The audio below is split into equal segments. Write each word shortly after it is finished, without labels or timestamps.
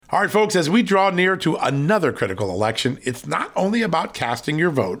All right, folks, as we draw near to another critical election, it's not only about casting your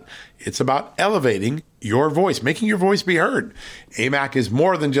vote, it's about elevating your voice, making your voice be heard. AMAC is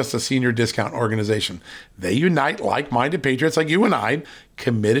more than just a senior discount organization. They unite like-minded patriots like you and I,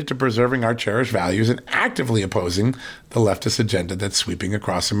 committed to preserving our cherished values and actively opposing the leftist agenda that's sweeping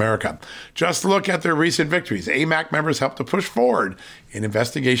across America. Just look at their recent victories. AMAC members helped to push forward an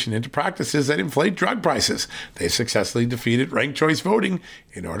investigation into practices that inflate drug prices. They successfully defeated ranked choice voting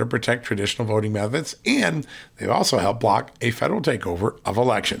in order to protect traditional voting methods, and they've also helped block a federal takeover of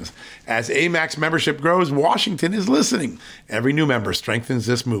elections. As AMAC's membership grows, Washington is listening. Every new member strengthens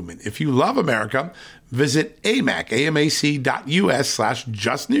this movement. If you love America, visit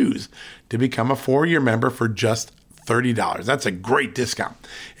amac.us/justnews to become a 4-year member for just $30. That's a great discount.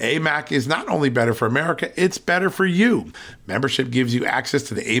 AMAC is not only better for America, it's better for you. Membership gives you access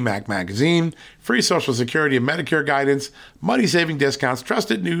to the AMAC magazine, free Social Security and Medicare guidance, money-saving discounts,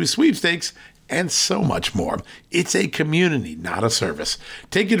 trusted news, sweepstakes, and so much more. It's a community, not a service.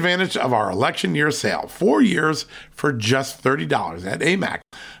 Take advantage of our election year sale, 4 years for just $30 at AMAC.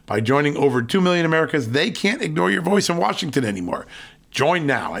 By joining over 2 million Americans, they can't ignore your voice in Washington anymore. Join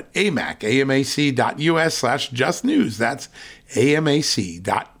now at amac.us/justnews. That's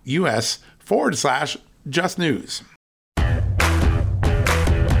amac.us/justnews.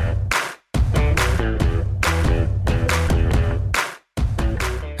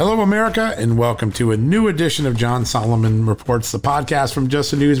 Hello, America, and welcome to a new edition of John Solomon Reports, the podcast from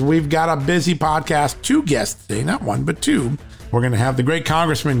Just the News. We've got a busy podcast, 2 guests today, not 1, but 2. We're going to have the great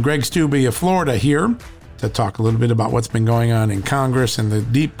Congressman Greg Steube of Florida here to talk a little bit about what's been going on in Congress and the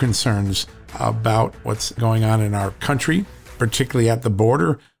deep concerns about what's going on in our country, particularly at the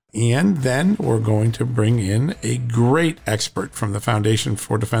border. And then we're going to bring in a great expert from the Foundation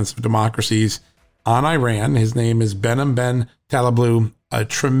for Defense of Democracies on Iran. His name is Behnam Ben Taleblu, a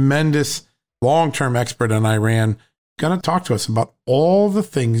tremendous long-term expert on Iran, going to talk to us about all the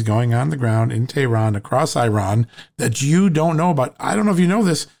things going on the ground in Tehran, across Iran, that you don't know about. I don't know if you know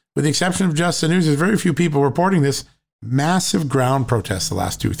this. With the exception of Just the News, there's very few people reporting this. Massive ground protests the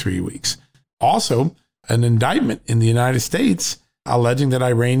last 2-3 weeks. Also, an indictment in the United States alleging that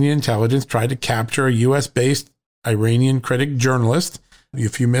Iranian intelligence tried to capture a U.S.-based Iranian critic journalist.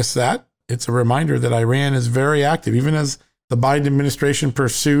 If you missed that, it's a reminder that Iran is very active, even as the Biden administration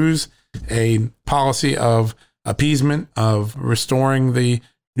pursues a policy of appeasement, of restoring the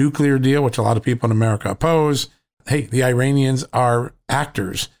nuclear deal, which a lot of people in America oppose. Hey, the Iranians are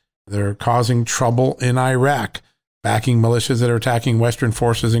actors. They're causing trouble in Iraq, backing militias that are attacking Western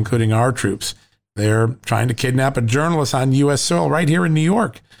forces, including our troops. They're trying to kidnap a journalist on U.S. soil right here in New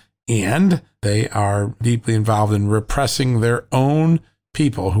York. And they are deeply involved in repressing their own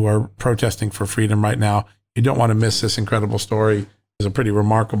people who are protesting for freedom right now. You don't want to miss this incredible story. It's a pretty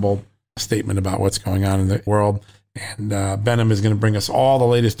remarkable statement about what's going on in the world. And Behnam is going to bring us all the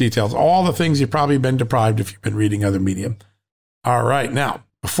latest details, all the things you've probably been deprived if you've been reading other media. All right. Now,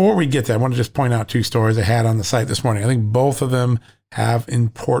 before we get there, I want to just point out 2 stories I had on the site this morning. I think both of them have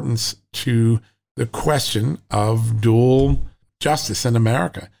importance to the question of dual justice in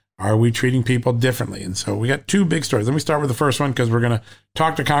America. Are we treating people differently? And so we got 2 big stories. Let me start with the first one because we're going to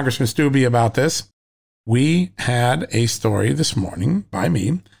talk to Congressman Steube about this. We had a story this morning by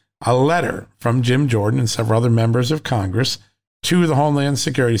me, a letter from Jim Jordan and several other members of Congress to the Homeland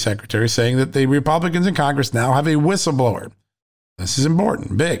Security Secretary saying that the Republicans in Congress now have a whistleblower. This is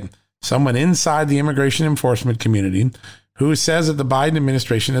important, big. Someone inside the immigration enforcement community who says that the Biden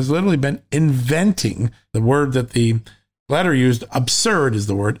administration has literally been inventing the word that the letter used, absurd is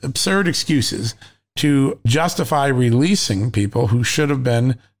the word, absurd excuses to justify releasing people who should have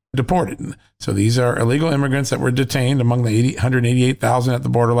been deported. So these are illegal immigrants that were detained among the 188,000 at the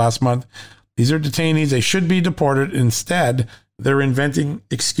border last month. These are detainees. They should be deported. Instead, they're inventing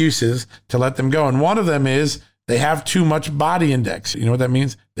excuses to let them go. And one of them is they have too much body index. You know what that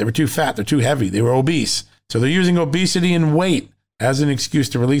means? They were too fat. They're too heavy. They were obese. So they're using obesity and weight as an excuse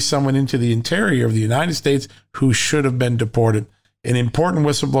to release someone into the interior of the United States who should have been deported. An important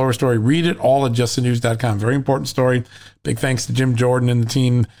whistleblower story. Read it all at justthenews.com. Very important story. Big thanks to Jim Jordan and the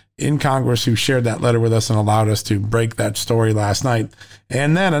team in Congress who shared that letter with us and allowed us to break that story last night.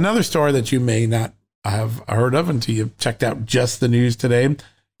 And then another story that you may not have heard of until you've checked out Just the News today.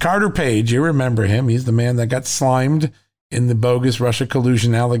 Carter Page, you remember him. He's the man that got slimed in the bogus Russia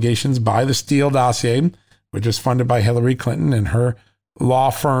collusion allegations by the Steele dossier, which was funded by Hillary Clinton and her law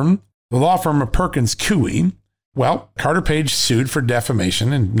firm, the law firm of Perkins Coie. Well, Carter Page sued for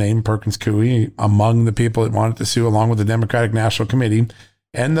defamation and named Perkins Coie among the people that wanted to sue, along with the Democratic National Committee.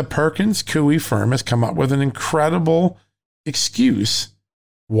 And the Perkins Coie firm has come up with an incredible excuse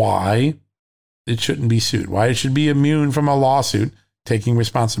why it shouldn't be sued, why it should be immune from a lawsuit, taking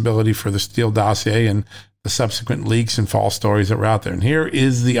responsibility for the Steele dossier and the subsequent leaks and false stories that were out there. And here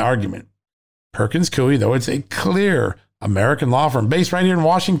is the argument. Perkins Coie, though it's a clear American law firm based right here in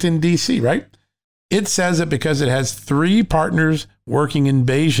Washington, D.C., right? It says that because it has 3 partners working in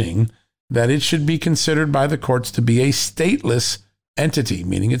Beijing, that it should be considered by the courts to be a stateless entity,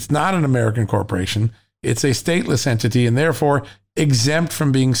 meaning it's not an American corporation. It's a stateless entity and therefore exempt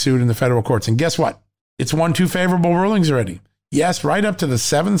from being sued in the federal courts. And guess what? It's won 2 favorable rulings already. Yes, right up to the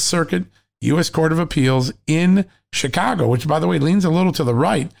 7th Circuit U.S. Court of Appeals in Chicago, which, by the way, leans a little to the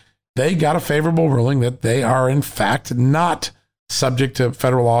right. They got a favorable ruling that they are, in fact, not subject to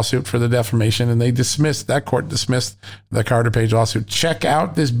federal lawsuit for the defamation, and that court dismissed the Carter Page lawsuit. Check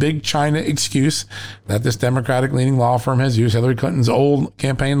out this big China excuse that this Democratic-leaning law firm has used, Hillary Clinton's old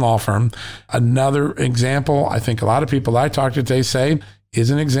campaign law firm. Another example, I think a lot of people I talk to today say, is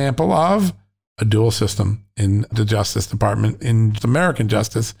an example of a dual system in the Justice Department, in American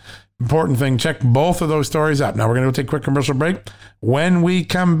justice. Important thing, check both of those stories out. Now we're going to take a quick commercial break. When we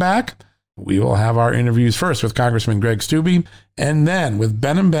come back, we will have our interviews first with Congressman Greg Steube, and then with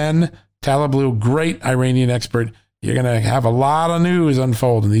Ben Talablu, great Iranian expert. You're going to have a lot of news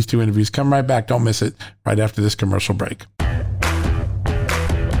unfold in these 2 interviews. Come right back. Don't miss it right after this commercial break.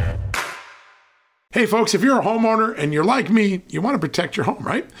 Hey folks, if you're a homeowner and you're like me, you want to protect your home,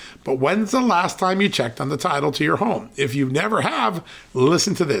 right? But when's the last time you checked on the title to your home? If you never have,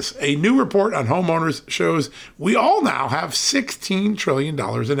 listen to this. A new report on homeowners shows we all now have $16 trillion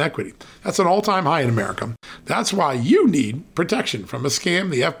in equity. That's an all-time high in America. That's why you need protection from a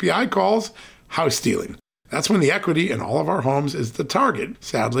scam the FBI calls house stealing. That's when the equity in all of our homes is the target,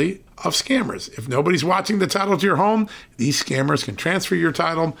 sadly, of scammers. If nobody's watching the title to your home, these scammers can transfer your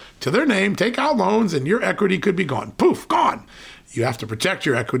title to their name, take out loans, and your equity could be gone. Poof, gone. You have to protect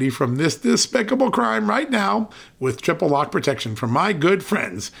your equity from this despicable crime right now with triple lock protection from my good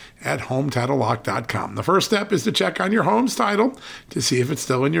friends at HomeTitleLock.com. The first step is to check on your home's title to see if it's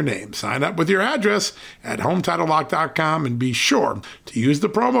still in your name. Sign up with your address at HomeTitleLock.com and be sure to use the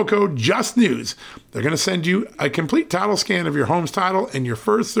promo code JUSTNEWS. They're going to send you a complete title scan of your home's title and your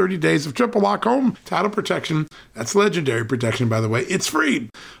first 30 days of triple lock home title protection. That's legendary protection, by the way. It's free.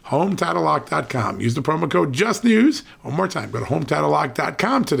 HomeTitleLock.com. Use the promo code JUSTNEWS. One more time, go to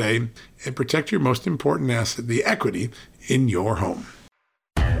HomeTitleLock.com today and protect your most important asset, the equity in your home.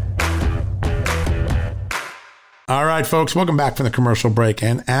 All right, folks, welcome back from the commercial break.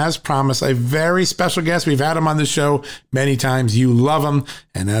 And as promised, a very special guest. We've had him on the show many times. You love him.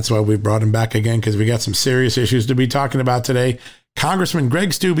 And that's why we brought him back again, because we got some serious issues to be talking about today. Congressman Greg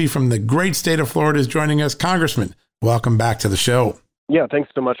Steube from the great state of Florida is joining us. Congressman, welcome back to the show. Yeah, thanks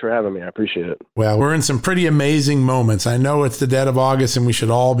so much for having me. I appreciate it. Well, we're in some pretty amazing moments. I know it's the dead of August and we should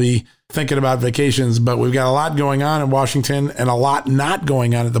all be thinking about vacations, but we've got a lot going on in Washington and a lot not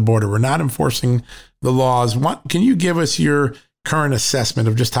going on at the border. We're not enforcing the laws. Can you give us your current assessment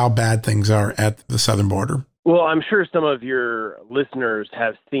of just how bad things are at the southern border? Well, I'm sure some of your listeners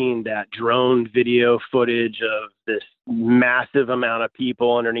have seen that drone video footage of this massive amount of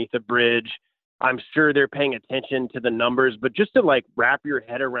people underneath a bridge. I'm sure they're paying attention to the numbers, but just to wrap your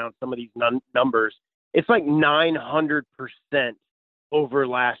head around some of these numbers, it's like 900% over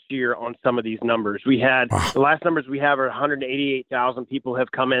last year on some of these numbers. The last numbers we have are 188,000 people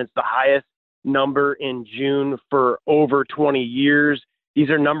have come in. It's the highest number in June for over 20 years. These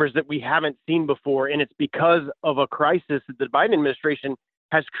are numbers that we haven't seen before, and it's because of a crisis that the Biden administration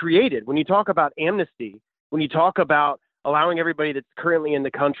has created. When you talk about amnesty, when you talk about allowing everybody that's currently in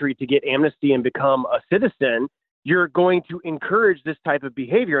the country to get amnesty and become a citizen, you're going to encourage this type of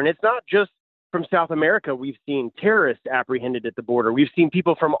behavior. And it's not just from South America. We've seen terrorists apprehended at the border. We've seen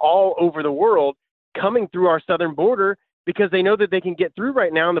people from all over the world coming through our southern border because they know that they can get through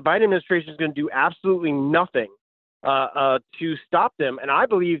right now. And the Biden administration is going to do absolutely nothing to stop them. And I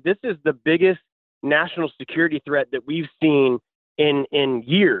believe this is the biggest national security threat that we've seen in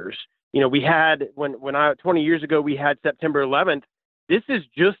years. You know, we had 20 years ago, we had September 11th. This is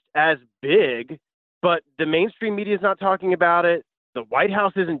just as big, but the mainstream media is not talking about it. The White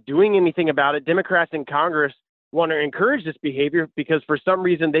House isn't doing anything about it. Democrats in Congress want to encourage this behavior because for some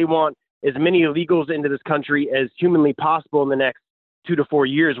reason they want as many illegals into this country as humanly possible in the next 2 to 4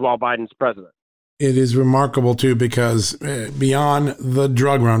 years while Biden's president. It is remarkable, too, because beyond the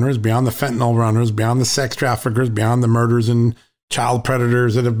drug runners, beyond the fentanyl runners, beyond the sex traffickers, beyond the murders and child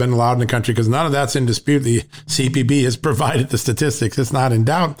predators that have been allowed in the country, because none of that's in dispute. The CPB has provided the statistics. It's not in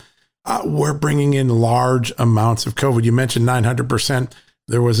doubt. We're bringing in large amounts of COVID. You mentioned 900%.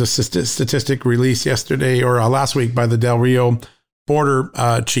 There was a statistic released yesterday or last week by the Del Rio border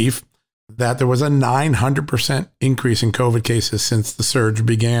chief that there was a 900% increase in COVID cases since the surge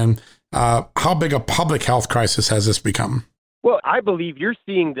began. How big a public health crisis has this become? Well, I believe you're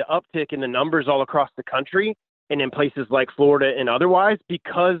seeing the uptick in the numbers all across the country and in places like Florida and otherwise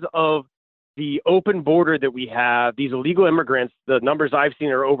because of the open border that we have. These illegal immigrants, the numbers I've seen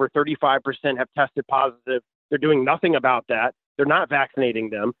are over 35% have tested positive. They're doing nothing about that. They're not vaccinating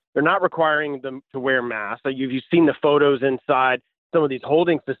them. They're not requiring them to wear masks. So you've seen the photos inside some of these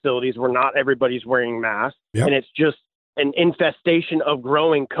holding facilities where not everybody's wearing masks. Yep. And it's just an infestation of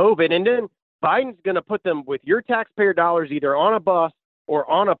growing COVID. And then Biden's going to put them with your taxpayer dollars either on a bus or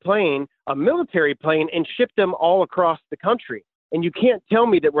on a plane, a military plane, and ship them all across the country. And you can't tell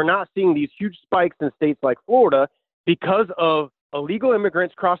me that we're not seeing these huge spikes in states like Florida because of illegal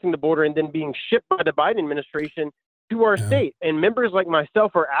immigrants crossing the border and then being shipped by the Biden administration to our state. And members like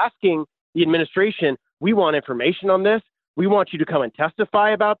myself are asking the administration, we want information on this. We want you to come and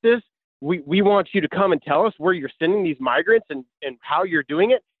testify about this. We want you to come and tell us where you're sending these migrants and how you're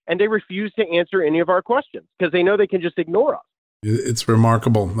doing it. And they refuse to answer any of our questions because they know they can just ignore us. It's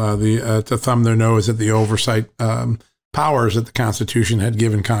remarkable. To thumb their nose at the oversight powers that the Constitution had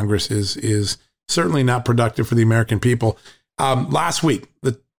given Congress is certainly not productive for the American people. Last week,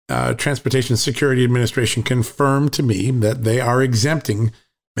 the Transportation Security Administration confirmed to me that they are exempting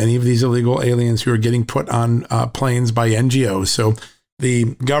many of these illegal aliens who are getting put on planes by NGOs. So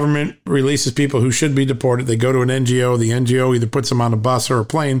the government releases people who should be deported. They go to an NGO. The NGO either puts them on a bus or a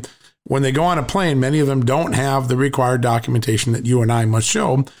plane. When they go on a plane, many of them don't have the required documentation that you and I must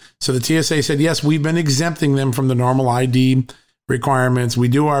show. So the TSA said, yes, we've been exempting them from the normal ID requirements. We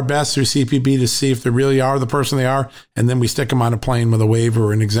do our best through CPB to see if they really are the person they are. And then we stick them on a plane with a waiver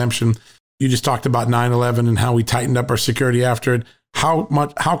or an exemption. You just talked about 9/11 and how we tightened up our security after it.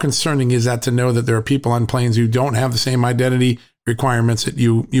 How concerning is that to know that there are people on planes who don't have the same identity requirements that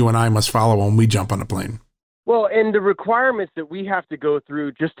you and I must follow when we jump on a plane? Well, and the requirements that we have to go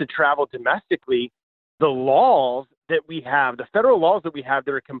through just to travel domestically, the laws that we have, the federal laws that we have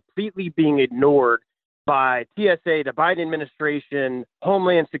that are completely being ignored by TSA, the Biden administration,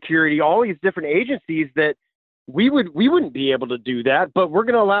 Homeland Security, all these different agencies that we wouldn't be able to do that, but we're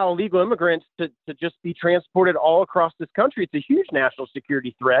going to allow illegal immigrants to just be transported all across this country. It's a huge national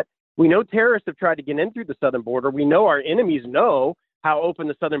security threat. We know terrorists have tried to get in through the southern border. We know our enemies know how open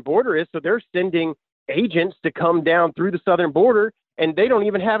the southern border is, so they're sending agents to come down through the southern border, and they don't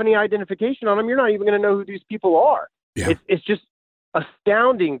even have any identification on them. You're not even going to know who these people are. Yeah. It's just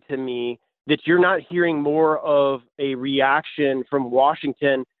astounding to me that you're not hearing more of a reaction from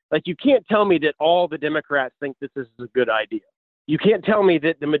Washington. Like, you can't tell me that all the Democrats think this is a good idea. You can't tell me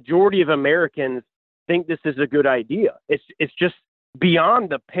that the majority of Americans think this is a good idea. It's just beyond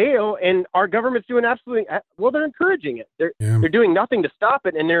the pale, and our government's doing absolutely well. They're encouraging it. They're doing nothing to stop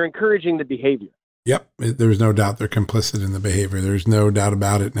it, and they're encouraging the behavior. Yep, there's no doubt they're complicit in the behavior. There's no doubt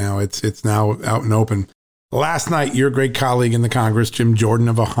about it now. It's now out and open. Last night, your great colleague in the Congress, Jim Jordan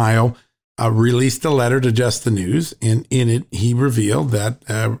of Ohio, released a letter to Just the News, and in it, he revealed that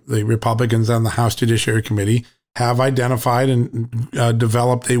the Republicans on the House Judiciary Committee have identified and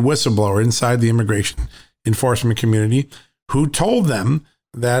developed a whistleblower inside the immigration enforcement community who told them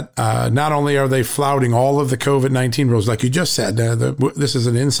that not only are they flouting all of the COVID-19 rules, like you just said, this is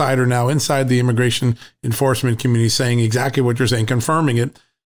an insider now inside the immigration enforcement community saying exactly what you're saying, confirming it,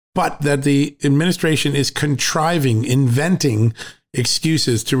 but that the administration is contriving, inventing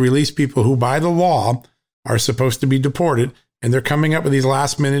excuses to release people who by the law are supposed to be deported. And they're coming up with these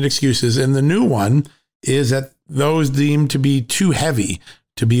last minute excuses. And the new one is that those deemed to be too heavy,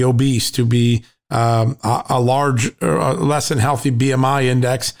 to be obese, to be a large, less than healthy BMI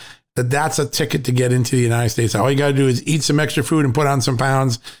index, that's a ticket to get into the United States. All you got to do is eat some extra food and put on some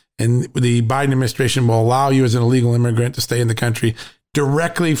pounds. And the Biden administration will allow you as an illegal immigrant to stay in the country.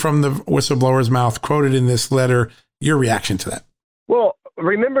 Directly from the whistleblower's mouth, quoted in this letter. Your reaction to that? Well,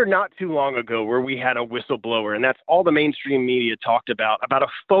 remember not too long ago where we had a whistleblower, and that's all the mainstream media talked about a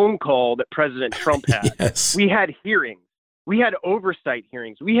phone call that President Trump had. Yes. We had hearings. We had oversight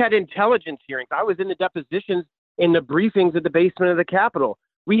hearings. We had intelligence hearings. I was in the depositions in the briefings at the basement of the Capitol.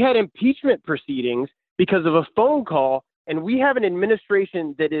 We had impeachment proceedings because of a phone call, and we have an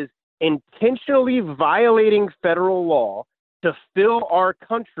administration that is intentionally violating federal law to fill our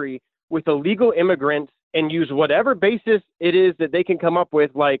country with illegal immigrants and use whatever basis it is that they can come up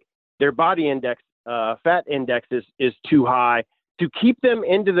with, like their body index, fat index is too high, to keep them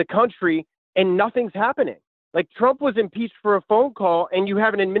into the country, and nothing's happening. Like, Trump was impeached for a phone call, and you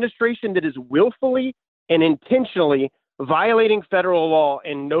have an administration that is willfully and intentionally violating federal law,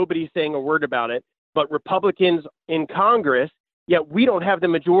 and nobody's saying a word about it. But Republicans in Congress, yet we don't have the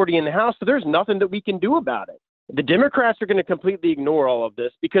majority in the House, so there's nothing that we can do about it. The Democrats are going to completely ignore all of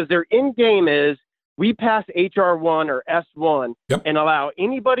this because their end game is we pass H.R. 1 or S1 and allow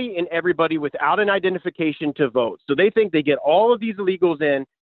anybody and everybody without an identification to vote. So they think they get all of these illegals in.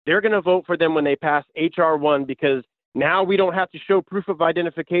 They're going to vote for them when they pass H.R. 1 because now we don't have to show proof of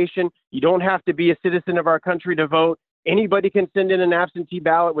identification. You don't have to be a citizen of our country to vote. Anybody can send in an absentee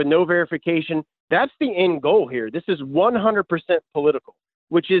ballot with no verification. That's the end goal here. This is 100% political,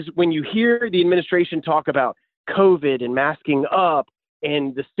 which is when you hear the administration talk about COVID and masking up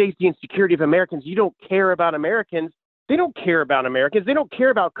and the safety and security of Americans, you don't care about Americans. They don't care about Americans. They don't care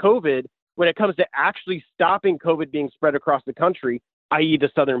about COVID when it comes to actually stopping COVID being spread across the country, i.e. the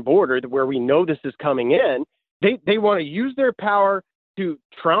southern border, where we know this is coming in. They want to use their power to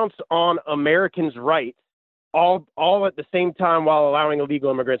trounce on Americans' rights, all at the same time while allowing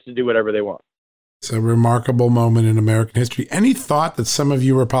illegal immigrants to do whatever they want. It's a remarkable moment in American history. Any thought that some of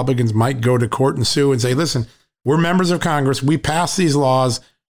you Republicans might go to court and sue and say, listen, we're members of Congress. We pass these laws.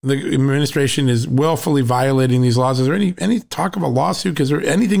 The administration is willfully violating these laws. Is there any talk of a lawsuit? Is there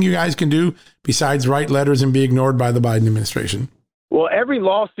anything you guys can do besides write letters and be ignored by the Biden administration? Well, every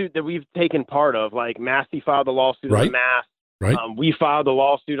lawsuit that we've taken part of, like Massey filed the lawsuit on the mask. Right. We filed a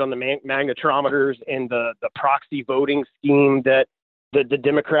lawsuit on the magnetometers and the proxy voting scheme that the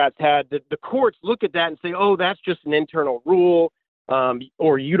Democrats had. The courts look at that and say, oh, that's just an internal rule,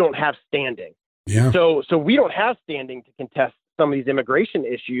 or you don't have standing. Yeah. So we don't have standing to contest some of these immigration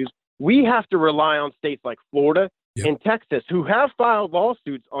issues. We have to rely on states like Florida and Texas who have filed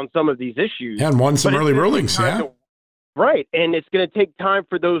lawsuits on some of these issues. And won some early rulings. Right. And it's going to take time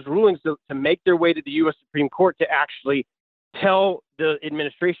for those rulings to make their way to the U.S. Supreme Court to actually tell the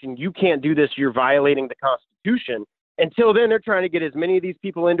administration, you can't do this, you're violating the Constitution. Until then, they're trying to get as many of these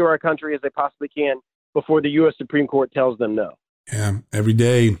people into our country as they possibly can before the U.S. Supreme Court tells them no. Yeah, every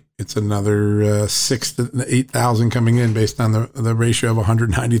day it's another 6,000 to 8,000 coming in based on the ratio of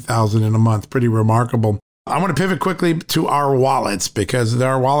 190,000 in a month. Pretty remarkable. I want to pivot quickly to our wallets because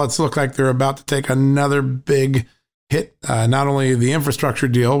our wallets look like they're about to take another big hit. Not only the infrastructure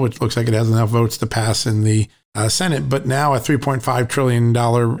deal, which looks like it has enough votes to pass in the Senate, but now a $3.5 trillion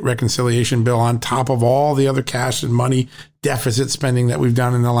reconciliation bill on top of all the other cash and money deficit spending that we've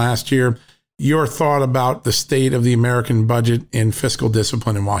done in the last year. Your thought about the state of the American budget and fiscal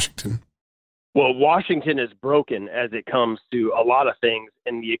discipline in Washington? Well, Washington is broken as it comes to a lot of things,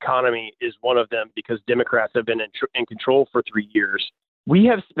 and the economy is one of them because Democrats have been in control for 3 years. We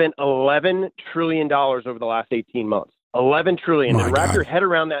have spent $11 trillion over the last 18 months. $11 trillion. And wrap your head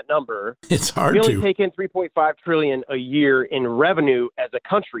around that number. It's hard to. We only take in $3.5 trillion a year in revenue as a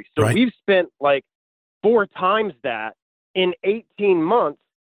country. So we've spent like 4 times that in 18 months,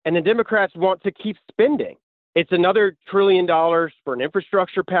 and the Democrats want to keep spending. It's another $1 trillion for an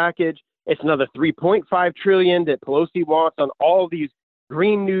infrastructure package. It's another $3.5 trillion that Pelosi wants on all these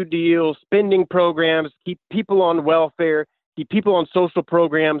Green New Deal spending programs, keep people on welfare, keep people on social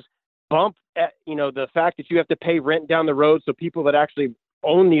programs, bump at, the fact that you have to pay rent down the road. So people that actually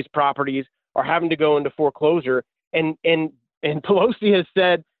own these properties are having to go into foreclosure. And Pelosi has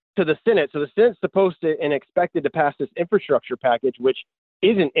said to the Senate, so the Senate's supposed to and expected to pass this infrastructure package, which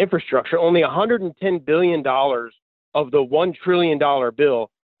isn't infrastructure. Only $110 billion of the $1 trillion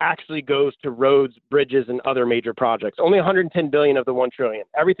bill actually goes to roads, bridges, and other major projects. Only $110 billion of the $1 trillion.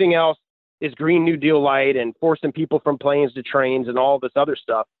 Everything else is Green New Deal light and forcing people from planes to trains and all this other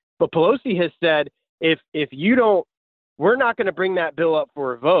stuff. But Pelosi has said, if you don't, we're not going to bring that bill up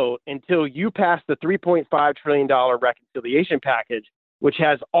for a vote until you pass the $3.5 trillion reconciliation package, which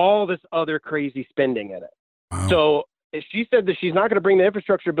has all this other crazy spending in it. Wow. So if she said that she's not going to bring the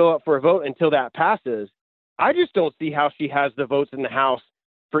infrastructure bill up for a vote until that passes, I just don't see how she has the votes in the House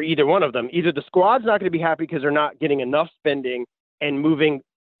for either one of them. Either the squad's not going to be happy because they're not getting enough spending and moving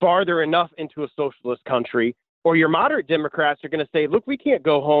farther enough into a socialist country, or your moderate Democrats are going to say, look, we can't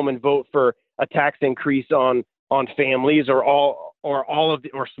go home and vote for a tax increase on families or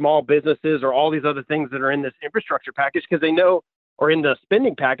small businesses or all these other things that are in this infrastructure package because they know, or in the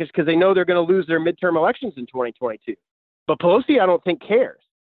spending package, because they know they're going to lose their midterm elections in 2022. But Pelosi, I don't think, cares.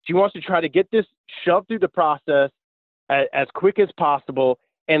 She wants to try to get this shoved through the process as quick as possible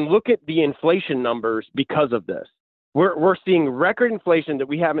and look at the inflation numbers because of this. We're seeing record inflation that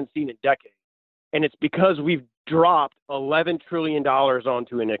we haven't seen in decades. And it's because we've dropped $11 trillion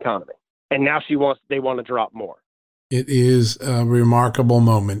onto an economy. And now they want to drop more. It is a remarkable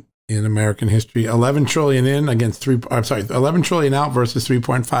moment in American history. 11 trillion in against 11 trillion out versus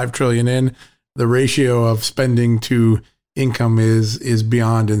 3.5 trillion in. The ratio of spending to income is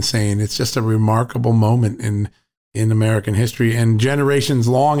beyond insane. It's just a remarkable moment in in American history, and generations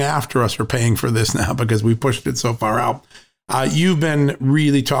long after us are paying for this now because we pushed it so far out. You've been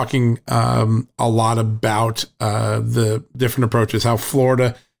really talking a lot about the different approaches, how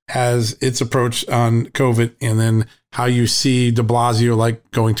Florida has its approach on COVID, and then how you see de Blasio like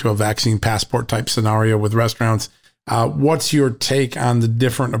going to a vaccine passport type scenario with restaurants. What's your take on the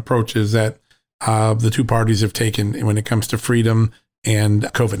different approaches that the two parties have taken when it comes to freedom and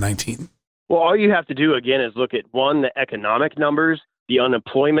COVID-19? Well, all you have to do, again, is look at, one, the economic numbers, the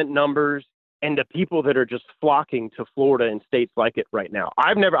unemployment numbers, and the people that are just flocking to Florida and states like it right now.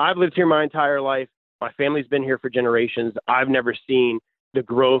 I've lived here my entire life. My family's been here for generations. I've never seen the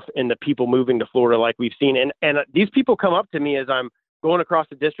growth in the people moving to Florida like we've seen. And these people come up to me as I'm going across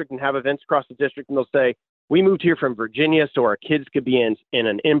the district and have events across the district, and they'll say, we moved here from Virginia so our kids could be in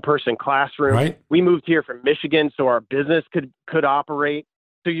an in-person classroom. Right. We moved here from Michigan so our business could operate.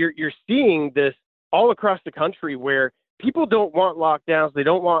 So you're seeing this all across the country where people don't want lockdowns. They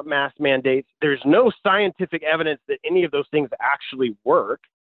don't want mask mandates. There's no scientific evidence that any of those things actually work.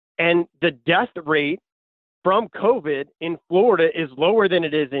 And the death rate from COVID in Florida is lower than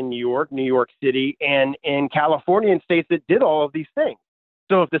it is in New York City, and in California and states that did all of these things.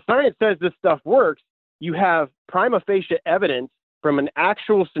 So if the science says this stuff works, you have prima facie evidence from an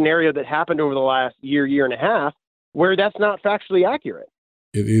actual scenario that happened over the last year and a half, where that's not factually accurate.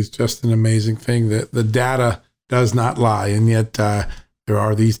 It is just an amazing thing that the data does not lie. And yet there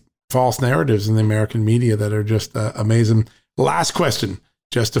are these false narratives in the American media that are just amazing. Last question.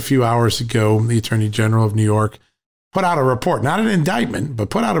 Just a few hours ago, the Attorney General of New York put out a report, not an indictment, but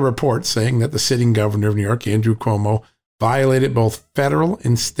put out a report saying that the sitting governor of New York, Andrew Cuomo, violated both federal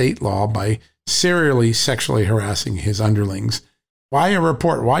and state law by serially sexually harassing his underlings. Why a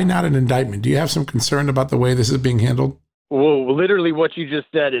report? Why not an indictment? Do you have some concern about the way this is being handled? Well, literally what you just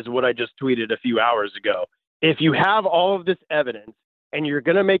said is what I just tweeted a few hours ago. If you have all of this evidence and you're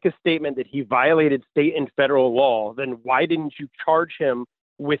going to make a statement that he violated state and federal law, then why didn't you charge him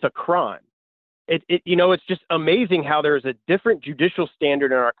with a crime? It's just amazing how there's a different judicial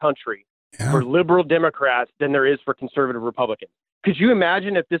standard in our country for liberal Democrats than there is for conservative Republicans. Could you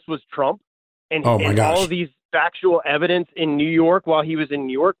imagine if this was Trump and all of these factual evidence in New York while he was in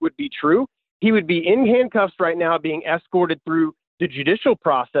New York would be true? He would be in handcuffs right now being escorted through the judicial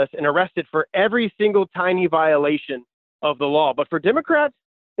process and arrested for every single tiny violation of the law. But for Democrats,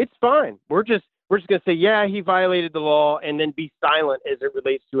 it's fine. We're just going to say, yeah, he violated the law, and then be silent as it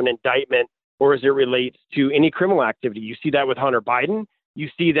relates to an indictment or as it relates to any criminal activity. You see that with Hunter Biden. You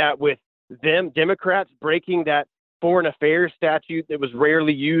see that with Democrats breaking that foreign affairs statute that was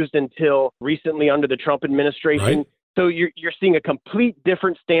rarely used until recently under the Trump administration. Right. So you're seeing a complete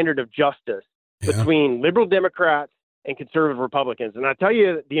different standard of justice between liberal Democrats and conservative Republicans. And I tell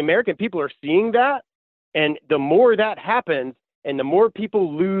you, the American people are seeing that. And the more that happens and the more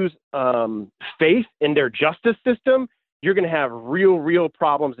people lose faith in their justice system, you're going to have real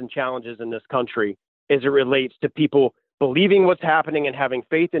problems and challenges in this country as it relates to people believing what's happening and having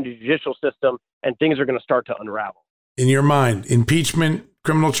faith in the judicial system, and things are going to start to unravel. In your mind, impeachment,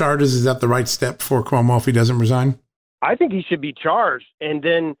 criminal charges, is that the right step for Cuomo if he doesn't resign? I think he should be charged, and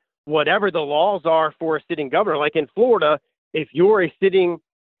then whatever the laws are for a sitting governor, like in Florida, if you're a sitting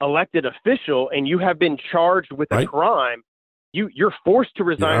elected official and you have been charged with a crime, you're forced to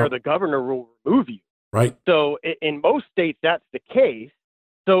resign or the governor will remove you. Right. So in most states, that's the case.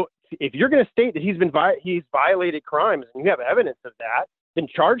 So if you're going to state that he's violated crimes and you have evidence of that, then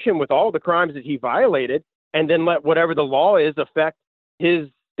charge him with all the crimes that he violated, and then let whatever the law is affect his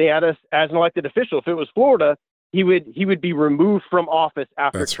status as an elected official. If it was Florida, he would be removed from office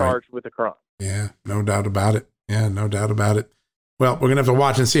after charged with a crime. Yeah, no doubt about it. Well, we're going to have to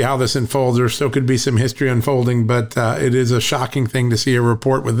watch and see how this unfolds. There still could be some history unfolding, but it is a shocking thing to see a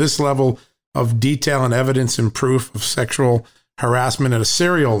report with this level of detail and evidence and proof of sexual harassment at a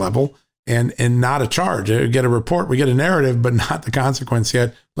serial level and not a charge. We get a report, we get a narrative, but not the consequence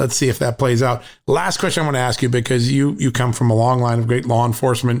yet. Let's see if that plays out. Last question I want to ask you, because you come from a long line of great law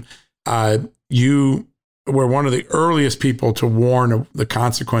enforcement. You were one of the earliest people to warn of the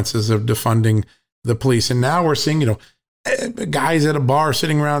consequences of defunding the police. And now we're seeing, guys at a bar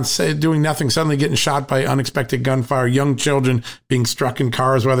sitting around doing nothing, suddenly getting shot by unexpected gunfire, young children being struck in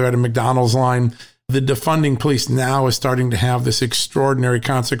cars, whether at a McDonald's line. The defunding police now is starting to have this extraordinary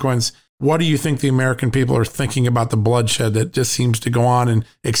consequence. What do you think the American people are thinking about the bloodshed that just seems to go on and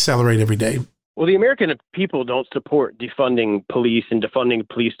accelerate every day? Well, the American people don't support defunding police and defunding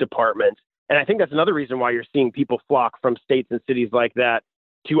police departments. And I think that's another reason why you're seeing people flock from states and cities like that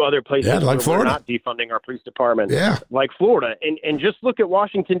to other places like where Florida. we're not defunding our police department, Yeah. like Florida. And just look at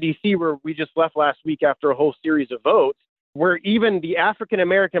Washington, D.C., where we just left last week after a whole series of votes, where even the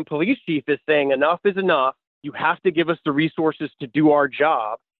African-American police chief is saying enough is enough. You have to give us the resources to do our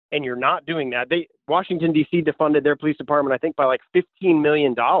job. And you're not doing that. Washington, D.C. defunded their police department, I think, by like $15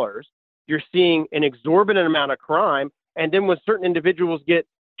 million. You're seeing an exorbitant amount of crime. And then when certain individuals get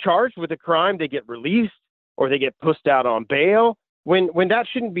charged with a crime, they get released or they get pushed out on bail. When that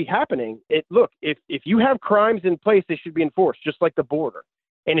shouldn't be happening. If you have crimes in place, they should be enforced, just like the border.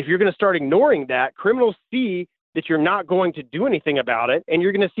 And if you're going to start ignoring that, criminals see that you're not going to do anything about it. And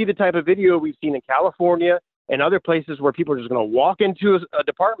you're going to see the type of video we've seen in California and other places where people are just going to walk into a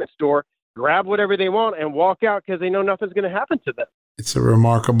department store, grab whatever they want, and walk out because they know nothing's going to happen to them. It's a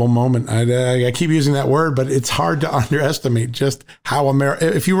remarkable moment. I keep using that word, but it's hard to underestimate just how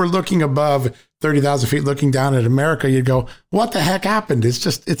America, if you were looking above 30,000 feet, looking down at America, you'd go, what the heck happened?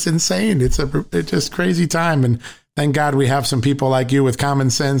 It's insane. It's just crazy time. And thank God we have some people like you with common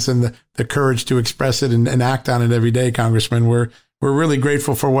sense and the courage to express it and act on it every day, Congressman. We're really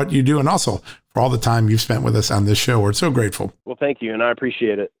grateful for what you do and also for all the time you've spent with us on this show. We're so grateful. Well, thank you. And I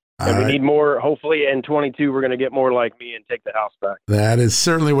appreciate it. And we need more. Hopefully in 22, we're going to get more like me and take the House back. That is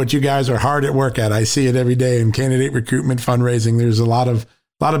certainly what you guys are hard at work at. I see it every day in candidate recruitment, fundraising. There's a lot of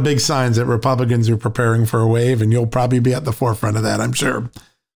big signs that Republicans are preparing for a wave, and you'll probably be at the forefront of that, I'm sure.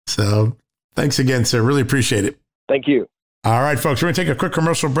 So thanks again, sir. Really appreciate it. Thank you. All right, folks, we're going to take a quick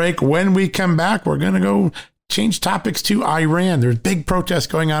commercial break. When we come back, we're going to go change topics to Iran. There's big protests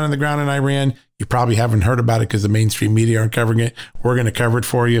going on the ground in Iran. You probably haven't heard about it because the mainstream media aren't covering it. We're going to cover it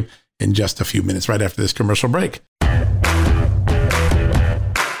for you in just a few minutes right after this commercial break.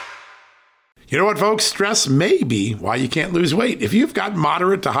 You know what, folks? Stress may be why you can't lose weight. If you've got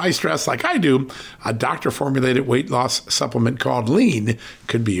moderate to high stress like I do, a doctor-formulated weight loss supplement called Lean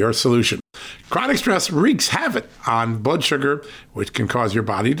could be your solution. Chronic stress wreaks havoc on blood sugar, which can cause your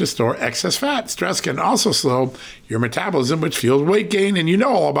body to store excess fat. Stress can also slow your metabolism, which fuels weight gain. And you know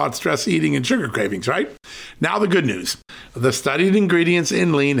all about stress eating and sugar cravings, right? Now the good news. The studied ingredients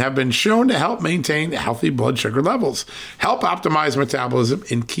in Lean have been shown to help maintain healthy blood sugar levels, help optimize metabolism,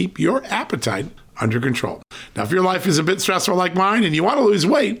 and keep your appetite under control. Now, if your life is a bit stressful like mine and you want to lose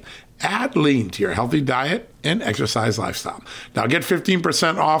weight, add Lean to your healthy diet and exercise lifestyle. Now get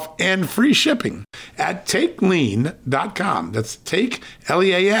 15% off and free shipping at takelean.com. That's take,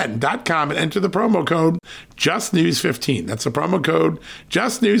 Lean.com, and enter the promo code JustNews15. That's the promo code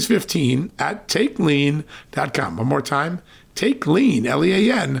JustNews15 at takelean.com. One more time, takelean,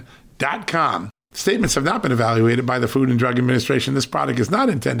 Lean.com. Statements have not been evaluated by the Food and Drug Administration. This product is not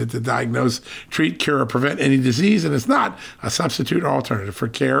intended to diagnose, treat, cure, or prevent any disease, and is not a substitute or alternative for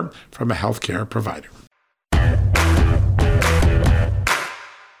care from a healthcare provider.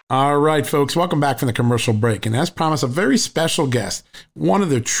 All right, folks, welcome back from the commercial break. And as promised, a very special guest, one of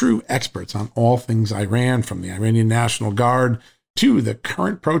the true experts on all things Iran, from the Iranian National Guard to the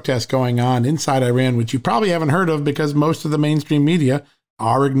current protests going on inside Iran, which you probably haven't heard of because most of the mainstream media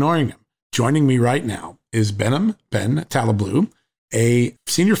are ignoring them. Joining me right now is Behnam Ben Taleblu, a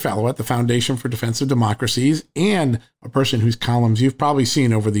senior fellow at the Foundation for Defense of Democracies and a person whose columns you've probably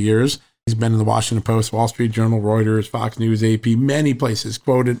seen over the years. He's been in the Washington Post, Wall Street Journal, Reuters, Fox News, AP, many places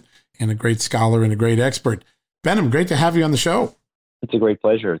quoted, and a great scholar and a great expert. Behnam, great to have you on the show. It's a great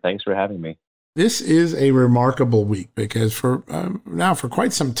pleasure. Thanks for having me. This is a remarkable week because for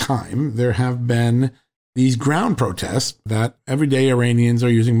quite some time, there have been these ground protests that everyday Iranians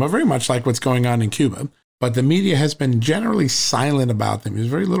are using, very much like what's going on in Cuba. But the media has been generally silent about them. There's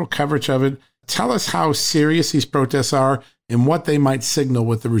very little coverage of it. Tell us how serious these protests are and what they might signal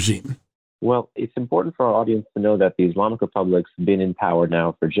with the regime. Well, it's important for our audience to know that the Islamic Republic's been in power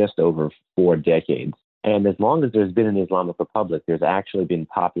now for just over 4 decades. And as long as there's been an Islamic Republic, there's actually been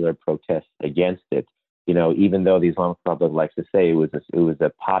popular protests against it. You know, even though the Islamic Republic likes to say it was a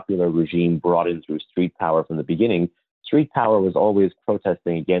popular regime brought in through street power from the beginning, street power was always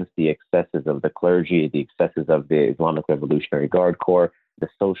protesting against the excesses of the clergy, the excesses of the Islamic Revolutionary Guard Corps, the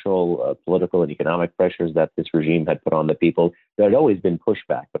social, political, and economic pressures that this regime had put on the people. There had always been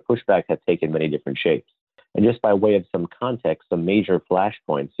pushback, but pushback had taken many different shapes. And just by way of some context, some major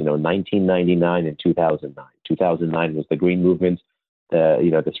flashpoints, 1999 and 2009. 2009 was the Green Movement.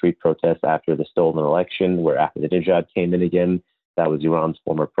 The street protests after the stolen election, where Ahmadinejad came in again. That was Iran's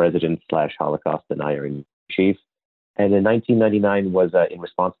former president / Holocaust denier in chief. And in 1999 was in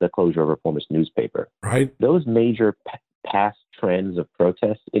response to the closure of a reformist newspaper. Right. Those major past trends of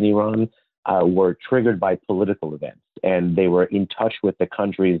protests in Iran were triggered by political events, and they were in touch with the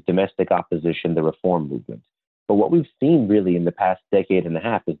country's domestic opposition, the reform movement. But what we've seen really in the past decade and a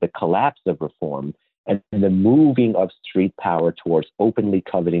half is the collapse of reform and the moving of street power towards openly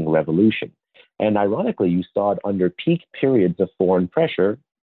coveting revolution. And ironically, you saw it under peak periods of foreign pressure,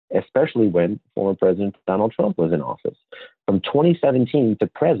 especially when former President Donald Trump was in office. From 2017 to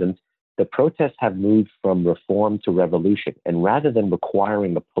present, the protests have moved from reform to revolution. And rather than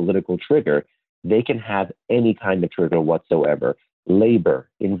requiring a political trigger, they can have any kind of trigger whatsoever: labor,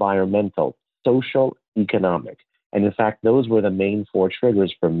 environmental, social, economic. And in fact, those were the main four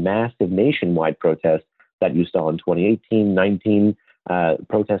triggers for massive nationwide protests that you saw in 2018, 19,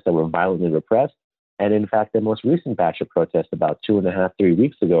 protests that were violently repressed. And in fact, the most recent batch of protests about 2.5, 3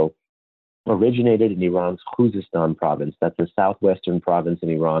 weeks ago originated in Iran's Khuzestan province. That's a southwestern province in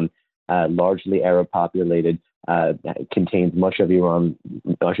Iran, largely Arab populated, contains much of Iran's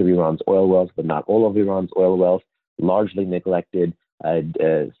oil wealth, but not all of Iran's oil wealth, largely neglected,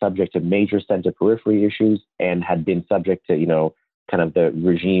 subject to major center periphery issues, and had been subject to, kind of the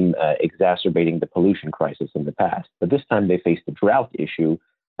regime exacerbating the pollution crisis in the past. But this time they faced a drought issue,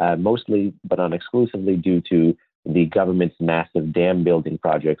 mostly but not exclusively due to the government's massive dam building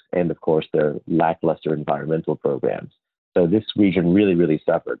projects and, of course, their lackluster environmental programs. So this region really, really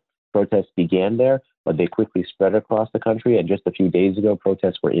suffered. Protests began there, but they quickly spread across the country. And just a few days ago,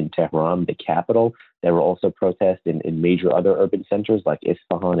 protests were in Tehran, the capital. There were also protests in major other urban centers like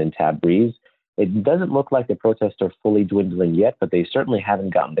Isfahan and Tabriz. It doesn't look like the protests are fully dwindling yet, but they certainly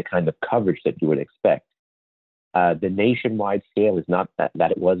haven't gotten the kind of coverage that you would expect. The nationwide scale is not that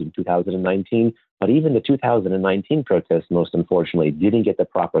it was in 2019, but even the 2019 protests, most unfortunately, didn't get the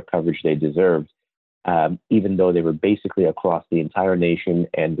proper coverage they deserved, even though they were basically across the entire nation,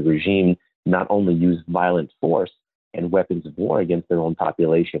 and the regime not only used violent force and weapons of war against their own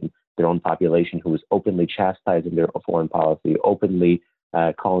population who was openly chastising their foreign policy, openly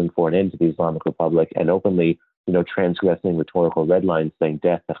calling for an end to the Islamic Republic, and openly, transgressing rhetorical red lines saying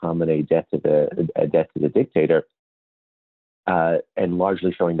death to Khamenei, death to the dictator, and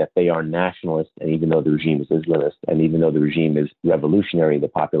largely showing that they are nationalists. And even though the regime is Islamist, and even though the regime is revolutionary, the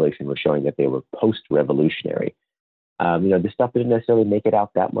population was showing that they were post-revolutionary. This stuff didn't necessarily make it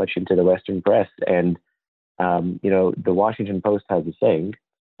out that much into the Western press. And, the Washington Post has a saying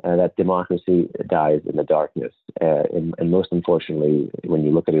that democracy dies in the darkness. And most unfortunately, when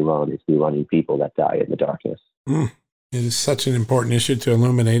you look at Iran, it's the Iranian people that die in the darkness. It is such an important issue to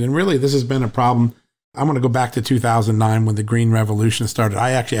illuminate. And really, this has been a problem. I want to go back to 2009 when the Green Revolution started.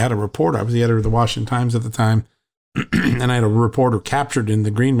 I actually had a reporter. I was the editor of the Washington Times at the time. And I had a reporter captured in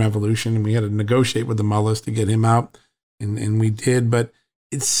the Green Revolution, and we had to negotiate with the mullahs to get him out. And we did. But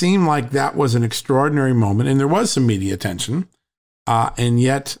it seemed like that was an extraordinary moment. And there was some media attention. And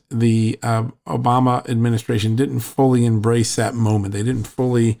yet the Obama administration didn't fully embrace that moment. They didn't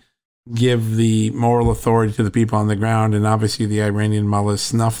fully give the moral authority to the people on the ground. And obviously the Iranian mullahs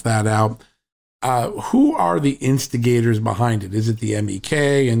snuffed that out. Who are the instigators behind it? Is it the MEK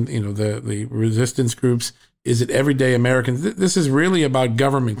and the resistance groups? Is it everyday Americans? This is really about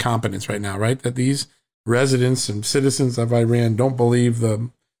government competence right now, right? That these residents and citizens of Iran don't believe the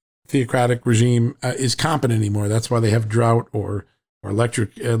theocratic regime is competent anymore. That's why they have drought or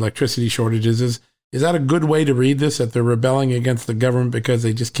electricity shortages. Is that a good way to read this, that they're rebelling against the government because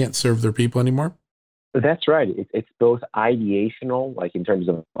they just can't serve their people anymore? That's right. It's both ideational, like in terms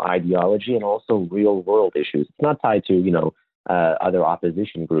of ideology, and also real world issues. It's not tied to, other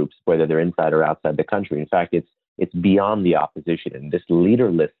opposition groups, whether they're inside or outside the country. In fact, it's beyond the opposition. And this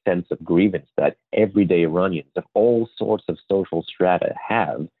leaderless sense of grievance that everyday Iranians of all sorts of social strata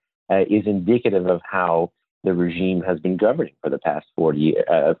have is indicative of how the regime has been governing for the past 40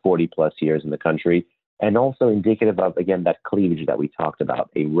 plus years in the country, and also indicative of, again, that cleavage that we talked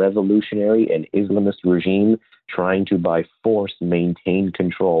about, a revolutionary and Islamist regime trying to, by force, maintain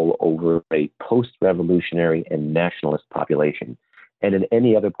control over a post-revolutionary and nationalist population. And in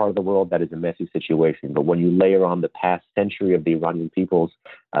any other part of the world, that is a messy situation. But when you layer on the past century of the Iranian people's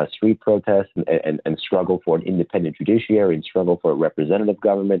street protests and struggle for an independent judiciary, and struggle for a representative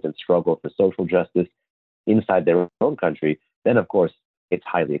government, and struggle for social justice inside their own country, then, of course, it's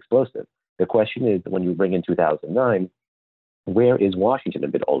highly explosive. The question is, when you bring in 2009, where is Washington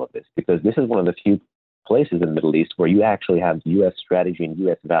amid all of this? Because this is one of the few places in the Middle East where you actually have U.S. strategy and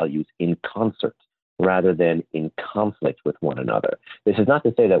U.S. values in concert rather than in conflict with one another. This is not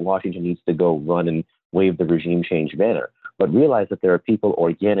to say that Washington needs to go run and wave the regime change banner, but realize that there are people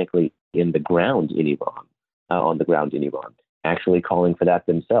organically in the ground in Iran, on the ground in Iran, actually calling for that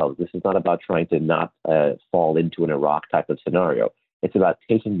themselves. This is not about trying to not fall into an Iraq type of scenario. It's about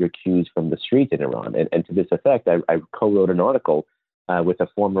taking your cues from the street in Iran. And to this effect, I co-wrote an article with a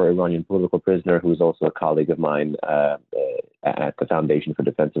former Iranian political prisoner who is also a colleague of mine at the Foundation for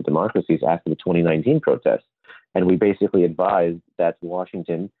Defense of Democracies after the 2019 protests. And we basically advised that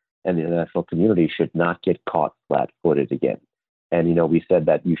Washington and the international community should not get caught flat-footed again. And, we said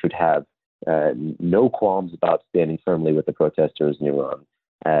that you should have no qualms about standing firmly with the protesters in Iran.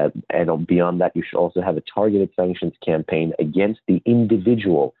 And beyond that, you should also have a targeted sanctions campaign against the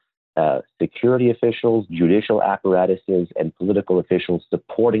individual security officials, judicial apparatuses, and political officials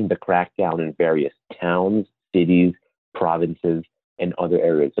supporting the crackdown in various towns, cities, provinces, and other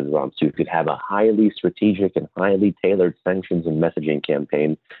areas of Iran. So you could have a highly strategic and highly tailored sanctions and messaging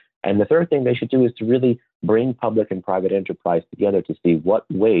campaign. And the third thing they should do is to really bring public and private enterprise together to see what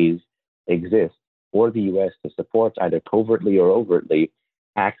ways exist for the U.S. to support either covertly or overtly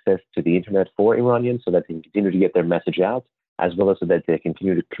access to the internet for Iranians so that they can continue to get their message out, as well as so that they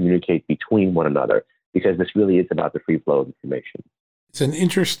continue to communicate between one another, because this really is about the free flow of information. It's an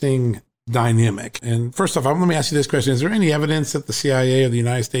interesting dynamic. And first off, let me ask you this question. Is there any evidence that the CIA or the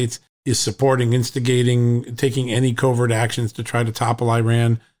United States is supporting, instigating, taking any covert actions to try to topple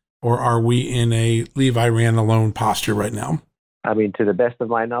Iran? Or are we in a leave Iran alone posture right now? I mean, to the best of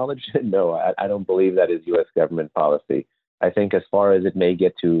my knowledge, no, I don't believe that is U.S. government policy. I think as far as it may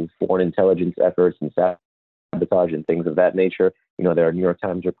get to foreign intelligence efforts and sabotage and things of that nature, there are New York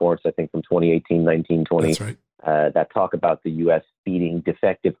Times reports, I think from 2018, 1920, That's right. That talk about the U.S. feeding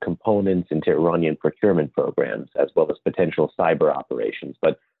defective components into Iranian procurement programs, as well as potential cyber operations.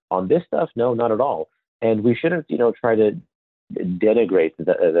 But on this stuff, no, not at all. And we shouldn't, try to denigrate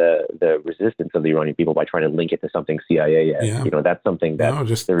the resistance of the Iranian people by trying to link it to something CIA. Yeah. That's something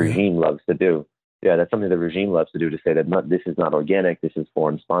that the regime loves to do. Yeah, that's something the regime loves to do, to say that this is not organic, this is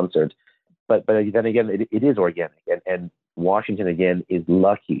foreign sponsored. But then again, it is organic. And Washington, again, is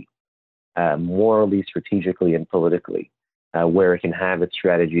lucky, morally, strategically, and politically, where it can have its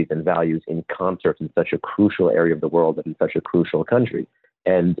strategies and values in concert in such a crucial area of the world and in such a crucial country.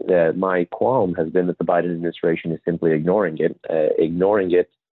 And my qualm has been that the Biden administration is simply ignoring it,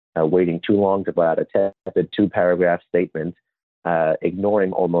 waiting too long to put out a tepid two-paragraph statement,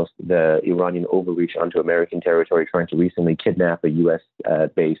 ignoring almost the Iranian overreach onto American territory, trying to recently kidnap a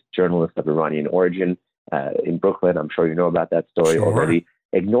U.S.-based journalist of Iranian origin in Brooklyn. I'm sure you know about that story already.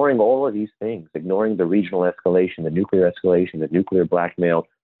 Ignoring all of these things, ignoring the regional escalation, the nuclear blackmail,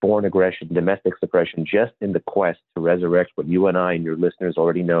 foreign aggression, domestic suppression, just in the quest to resurrect what you and I and your listeners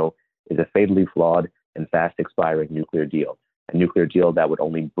already know is a fatally flawed and fast expiring nuclear deal. A nuclear deal that would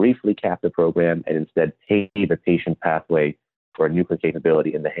only briefly cap the program and instead pave a patient pathway for a nuclear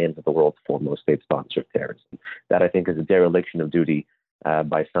capability in the hands of the world's foremost state sponsor of terrorism. That, I think, is a dereliction of duty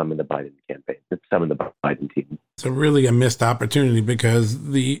by some in the Biden campaign, some in the Biden team. It's really a missed opportunity,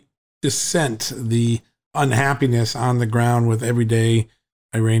 because the dissent, the unhappiness on the ground with everyday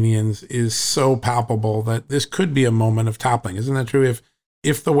Iranians is so palpable that this could be a moment of toppling. Isn't that true?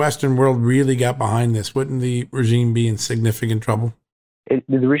 If the Western world really got behind this, wouldn't the regime be in significant trouble?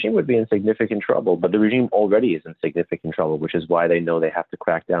 The regime would be in significant trouble, but the regime already is in significant trouble, which is why they know they have to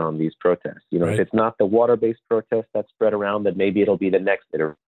crack down on these protests. Right. If it's not the water-based protest that's spread around, then maybe it'll be the next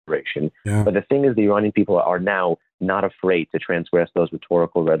iteration. Yeah. But the thing is, the Iranian people are now not afraid to transgress those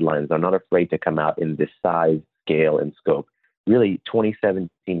rhetorical red lines. They're not afraid to come out in this size, scale, and scope. Really,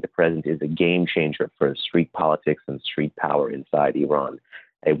 2017 to present is a game changer for street politics and street power inside Iran.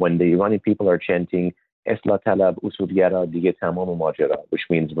 When the Iranian people are chanting, Esla talab usulyara dige tamam majera, which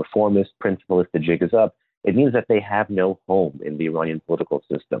means reformist, principlist, the jig is up, it means that they have no home in the Iranian political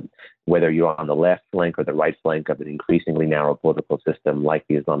system, whether you're on the left flank or the right flank of an increasingly narrow political system like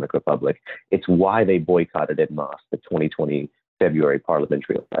the Islamic Republic. It's why they boycotted en masse the 2020 February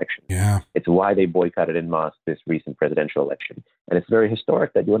parliamentary election. Yeah. It's why they boycotted en masse this recent presidential election. And it's very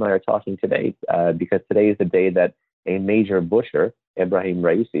historic that you and I are talking today, because today is the day that a major butcher, Ebrahim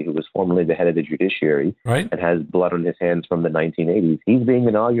Raisi, who was formerly the head of the judiciary and has blood on his hands from the 1980s, he's being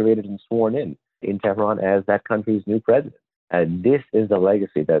inaugurated and sworn in Tehran as that country's new president. This is the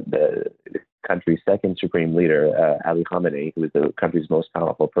legacy that the country's second supreme leader, Ali Khamenei, who is the country's most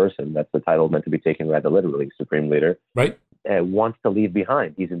powerful person, that's the title meant to be taken rather literally, supreme leader, wants to leave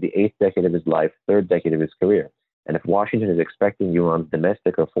behind. He's in the 8th decade of his life, 3rd decade of his career. And if Washington is expecting Iran's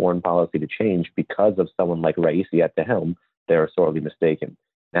domestic or foreign policy to change because of someone like Raisi at the helm, they are sorely mistaken.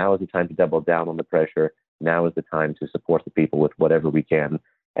 Now is the time to double down on the pressure. Now is the time to support the people with whatever we can.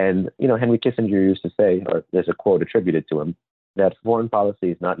 And, Henry Kissinger used to say, or there's a quote attributed to him, that foreign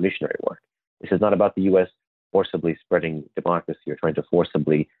policy is not missionary work. This is not about the U.S. forcibly spreading democracy or trying to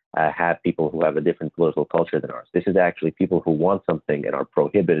forcibly have people who have a different political culture than ours. This is actually people who want something and are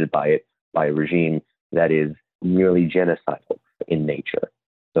prohibited by it, by a regime that is merely genocidal. in nature.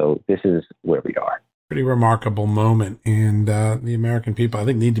 So this is where we are. Pretty remarkable moment. And the American people, I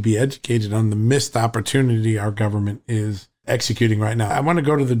think, need to be educated on the missed opportunity our government is executing right now. I want to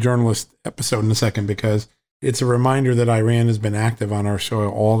go to the journalist episode in a second because it's a reminder that Iran has been active on our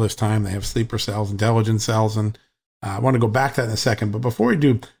soil all this time. They have sleeper cells, intelligence cells, and I want to go back to that in a second. But before we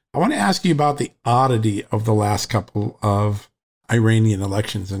do, I want to ask you about the oddity of the last couple of Iranian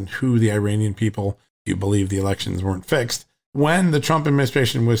elections and who the Iranian people, you believe the elections weren't fixed. When the Trump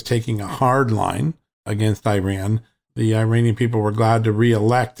administration was taking a hard line against Iran, the Iranian people were glad to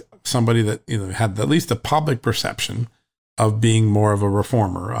re-elect somebody that had at least a public perception of being more of a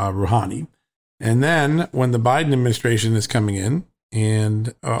reformer, Rouhani. And then when the Biden administration is coming in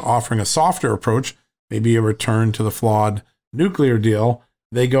and offering a softer approach, maybe a return to the flawed nuclear deal,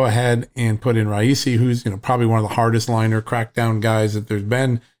 they go ahead and put in Raisi, who's probably one of the hardest liner crackdown guys that there's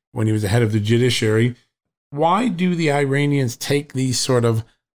been when he was the head of the judiciary. Why do the Iranians take these sort of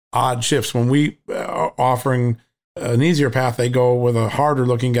odd shifts? When we are offering an easier path, they go with a harder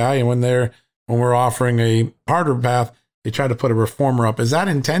looking guy. And when we're offering a harder path, they try to put a reformer up. Is that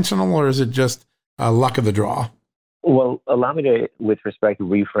intentional or is it just luck of the draw? Well, allow me to, with respect,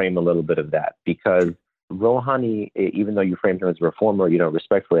 reframe a little bit of that, because Rouhani, even though you framed him as a reformer,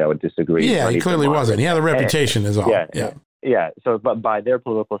 respectfully, I would disagree. Yeah, he clearly wasn't. He had a reputation is all. Yeah. So, but by their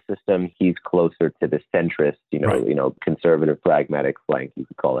political system, he's closer to the centrist, conservative, pragmatic flank. You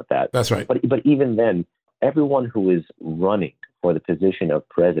could call it that. That's right. But even then, everyone who is running for the position of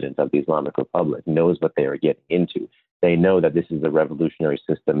president of the Islamic Republic knows what they are getting into. They know that this is a revolutionary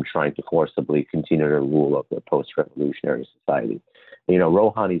system trying to forcibly continue to rule over a post-revolutionary society.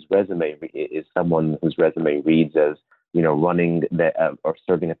 Rouhani's resume is someone whose resume reads as, running or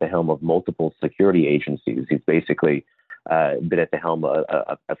serving at the helm of multiple security agencies. He's basically been at the helm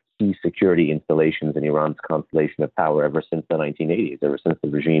of key security installations in Iran's constellation of power ever since the 1980s, ever since the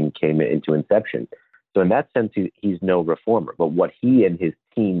regime came into inception. So in that sense, he's no reformer. But what he and his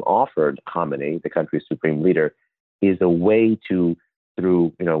team offered Khamenei, the country's supreme leader, is a way to,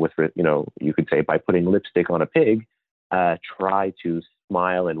 through, you could say by putting lipstick on a pig, try to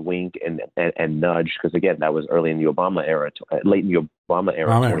smile and wink and nudge. Because again, that was early in the Obama era, late in the Obama era,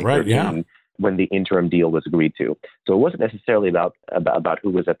 2013, right, yeah. When the interim deal was agreed to. So it wasn't necessarily about who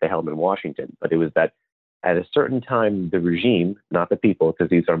was at the helm in Washington, but it was that at a certain time, the regime, not the people,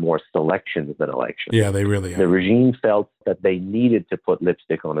 because these are more selections than elections. Yeah, they really are. The regime felt that they needed to put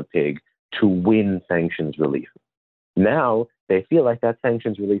lipstick on a pig to win sanctions relief. Now they feel like that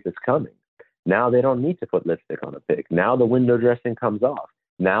sanctions relief is coming. Now they don't need to put lipstick on a pig. Now the window dressing comes off.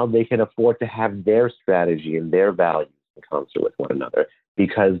 Now they can afford to have their strategy and their values in concert with one another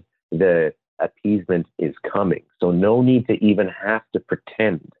because the appeasement is coming. So no need to even have to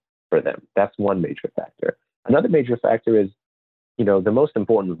pretend for them. That's one major factor. Another major factor is, the most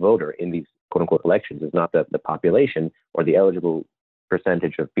important voter in these quote unquote elections is not the population or the eligible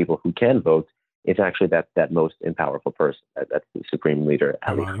percentage of people who can vote. It's actually that most powerful person. That's the supreme leader,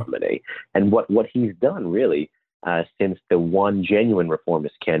 Ali Khamenei. And what he's done really since the one genuine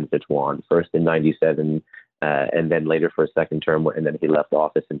reformist candidate won, first in 97, and then later for a second term, and then he left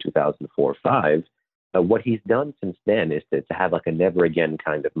office in 2004-05. What he's done since then is to have like a never again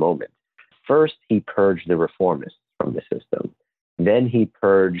kind of moment. First, he purged the reformists from the system. Then he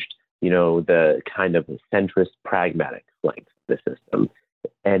purged, the kind of centrist pragmatic flank of the system.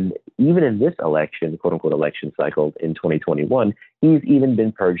 And even in this election, quote unquote election cycle in 2021, he's even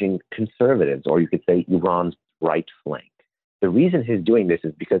been purging conservatives, or you could say Iran's right flank. The reason he's doing this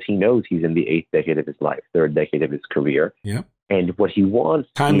is because he knows he's in the 8th decade of his life, 3rd decade of his career. Yeah. And what he wants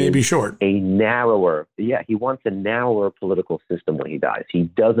time may be short. He wants a narrower political system when he dies. He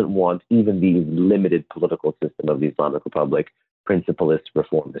doesn't want even the limited political system of the Islamic Republic, principalist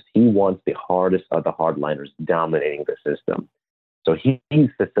reformists. He wants the hardest of the hardliners dominating the system. So he's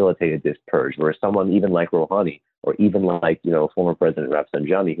facilitated this purge, where someone even like Rouhani, or even like, former President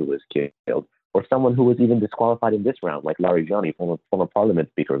Rafsanjani, who was killed, or someone who was even disqualified in this round, like Larijani, former parliament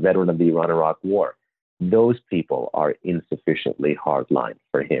speaker, veteran of the Iran-Iraq War. Those people are insufficiently hardline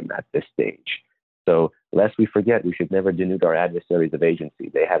for him at this stage. So lest we forget, we should never denude our adversaries of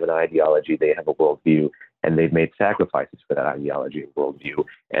agency. They have an ideology, they have a worldview, and they've made sacrifices for that ideology and worldview.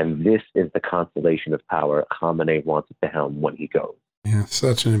 And this is the constellation of power Khamenei wants at the helm when he goes. Yeah,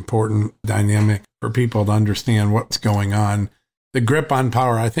 such an important dynamic for people to understand what's going on. The grip on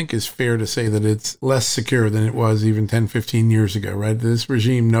power, I think, is fair to say that it's less secure than it was even 10, 15 years ago, right? This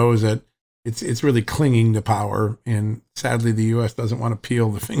regime knows that it's really clinging to power. And sadly, the U.S. doesn't want to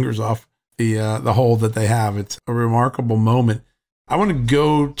peel the fingers off the hold that they have. It's a remarkable moment. I want to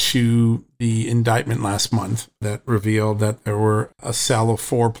go to the indictment last month that revealed that there were a cell of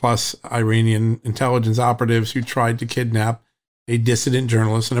 4+ Iranian intelligence operatives who tried to kidnap a dissident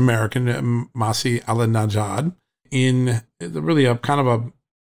journalist, an American, Masih al-Najad, in really a kind of a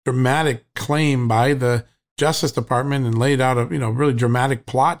dramatic claim by the Justice Department, and laid out a really dramatic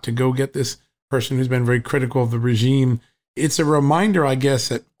plot to go get this person who's been very critical of the regime. It's a reminder, I guess,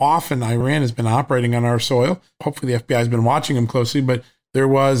 that often Iran has been operating on our soil. Hopefully the FBI has been watching them closely, but there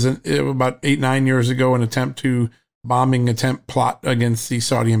was about 8-9 years ago an bombing attempt plot against the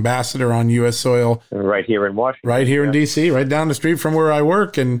Saudi ambassador on U.S. soil. Right here in Washington. Right here in D.C., right down the street from where I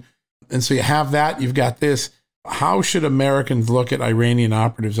work. And so you have that, you've got this. How should Americans look at Iranian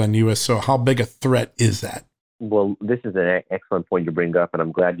operatives on U.S. soil? How big a threat is that? Well, this is an excellent point you bring up, and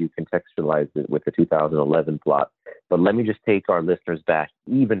I'm glad you contextualized it with the 2011 plot. But let me just take our listeners back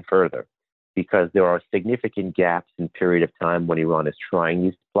even further, because there are significant gaps in period of time when Iran is trying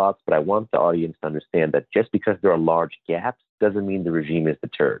these plots. But I want the audience to understand that just because there are large gaps doesn't mean the regime is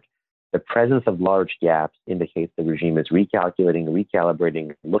deterred. The presence of large gaps indicates the regime is recalculating,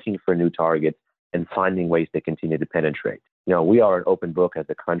 recalibrating, looking for new targets, and finding ways to continue to penetrate. We are an open book as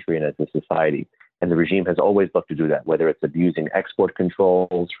a country and as a society. And the regime has always looked to do that, whether it's abusing export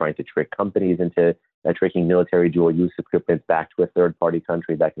controls, trying to trick companies into tricking military dual-use equipment back to a third-party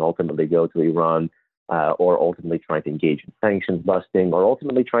country that can ultimately go to Iran, or ultimately trying to engage in sanctions busting, or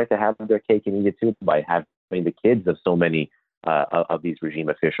ultimately trying to have their cake and eat it too by having the kids of so many of these regime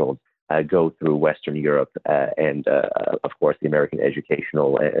officials go through Western Europe and, of course, the American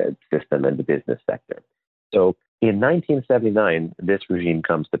educational system and the business sector. So in 1979, this regime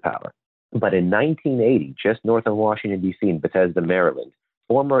comes to power. But in 1980, just north of Washington, D.C., in Bethesda, Maryland,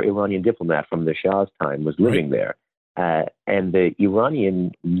 former Iranian diplomat from the Shah's time was living there. And the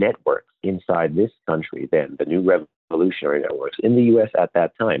Iranian networks inside this country, then the new revolutionary networks in the U.S. at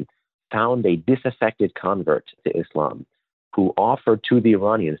that time, found a disaffected convert to Islam who offered to the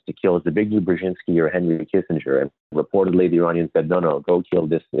Iranians to kill Zbigniew Brzezinski or Henry Kissinger. And reportedly, the Iranians said, no, go kill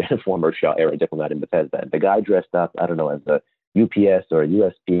this former Shah-era diplomat in Bethesda. And the guy dressed up, I don't know, as a UPS or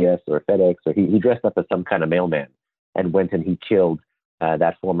USPS or FedEx, or he dressed up as some kind of mailman and went and he killed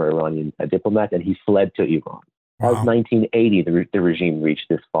that former Iranian diplomat, and he fled to Iran. Wow. That was 1980, the regime reached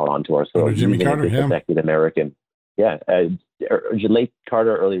this far onto our soil. Jimmy Carter, disaffected American. Late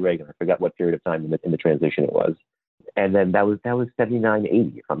Carter, early Reagan. I forgot what period of time in the transition it was. And then that was 79,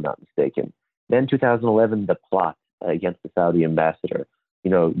 80, if I'm not mistaken. Then 2011, the plot against the Saudi ambassador,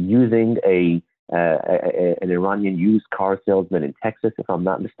 using an Iranian used car salesman in Texas, if I'm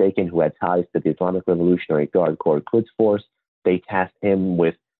not mistaken, who had ties to the Islamic Revolutionary Guard Corps Quds Force. They tasked him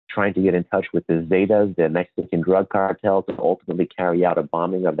with trying to get in touch with the Zetas, the Mexican drug cartel, to ultimately carry out a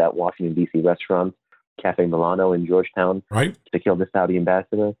bombing of that Washington, D.C. restaurant, Cafe Milano in Georgetown, right, to kill the Saudi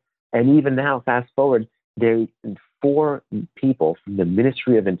ambassador. And even now, fast forward, there are 4 people from the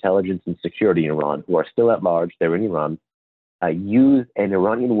Ministry of Intelligence and Security in Iran who are still at large. They're in Iran. Used an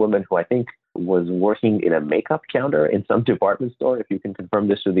Iranian woman who I think was working in a makeup counter in some department store, if you can confirm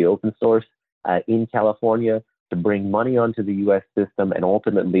this through the open source, in California, to bring money onto the U.S. system and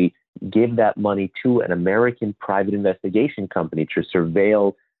ultimately give that money to an American private investigation company to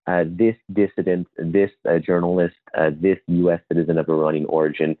surveil this dissident, this journalist, this U.S. citizen of Iranian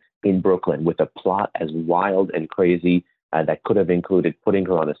origin in Brooklyn, with a plot as wild and crazy that could have included putting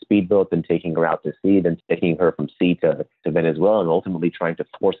her on a speedboat and taking her out to sea, then taking her from sea to Venezuela, and ultimately trying to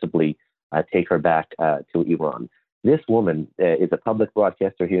forcibly take her back to Iran. This woman is a public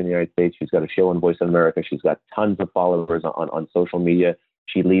broadcaster here in the United States. She's got a show on Voice of America. She's got tons of followers on social media.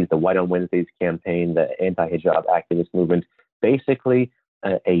 She leads the White on Wednesdays campaign, the anti-hijab activist movement. Basically,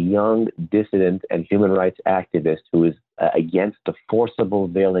 a young dissident and human rights activist who is against the forcible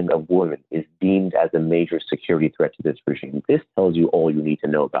veiling of women is deemed as a major security threat to this regime. This tells you all you need to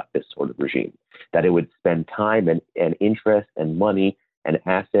know about this sort of regime, that it would spend time and interest and money and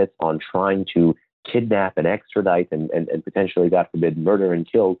assets on trying to kidnap and extradite and potentially, God forbid, murder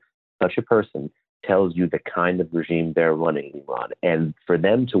and kill such a person, tells you the kind of regime they're running in Iran. And for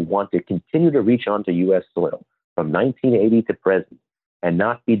them to want to continue to reach onto U.S. soil from 1980 to present and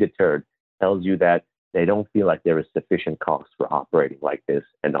not be deterred tells you that they don't feel like there is sufficient cost for operating like this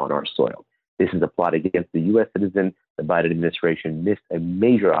and on our soil. This is a plot against the U.S. citizen. The Biden administration missed a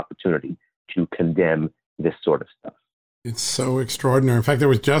major opportunity to condemn this sort of stuff. It's so extraordinary. In fact, there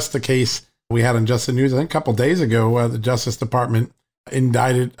was just a case we had on Just the News, I think a couple of days ago, the Justice Department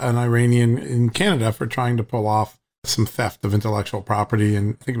indicted an Iranian in Canada for trying to pull off some theft of intellectual property.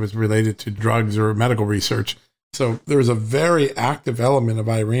 And I think it was related to drugs or medical research. So there was a very active element of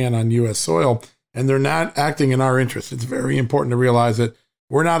Iran on U.S. soil. and they're not acting in our interest. It's very important to realize that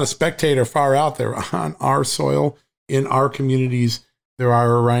we're not a spectator far out there on our soil, in our communities. There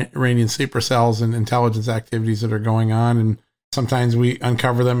are Iranian sleeper cells and intelligence activities that are going on, and sometimes we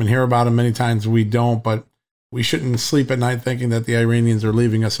uncover them and hear about them. Many times we don't, but we shouldn't sleep at night thinking that the Iranians are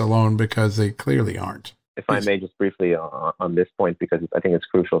leaving us alone, because they clearly aren't. If I may just briefly on this point, because I think it's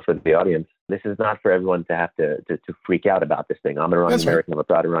crucial for the audience, this is not for everyone to have to freak out about this thing. I'm an Iranian American. I'm a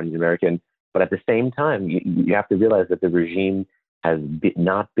proud Iranian American. But at the same time, you have to realize that the regime has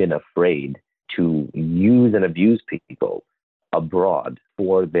not been afraid to use and abuse people abroad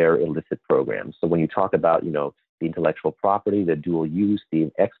for their illicit programs. So when you talk about, the intellectual property, the dual use,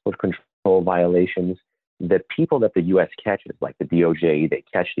 the export control violations, the people that the U.S. catches, like the DOJ, they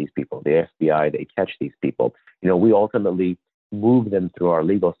catch these people. The FBI, they catch these people. We ultimately move them through our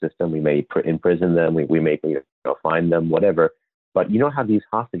legal system. We may imprison them. We may fine them, whatever. But you know how these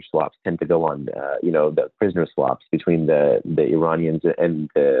hostage swaps tend to go on, the prisoner swaps between the Iranians and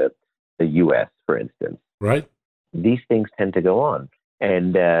the U.S., for instance. Right. These things tend to go on.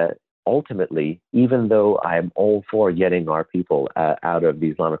 And ultimately, even though I'm all for getting our people out of the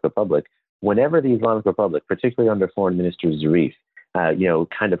Islamic Republic, whenever the Islamic Republic, particularly under Foreign Minister Zarif,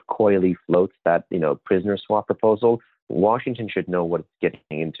 kind of coyly floats that, prisoner swap proposal, Washington should know what it's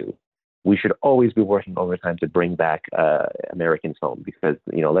getting into. We should always be working overtime to bring back Americans home, because,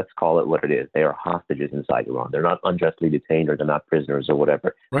 let's call it what it is. They are hostages inside Iran. They're not unjustly detained, or they're not prisoners or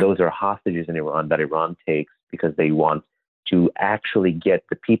whatever. Right. Those are hostages in Iran that Iran takes because they want to actually get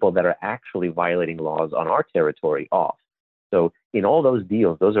the people that are actually violating laws on our territory off. So in all those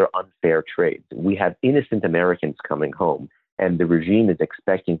deals, those are unfair trades. We have innocent Americans coming home, and the regime is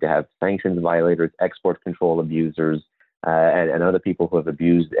expecting to have sanctions violators, export control abusers, and other people who have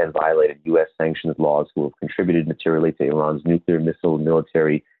abused and violated U.S. sanctions laws, who have contributed materially to Iran's nuclear, missile,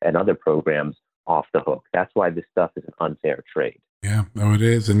 military, and other programs off the hook. That's why this stuff is an unfair trade. Yeah, no, it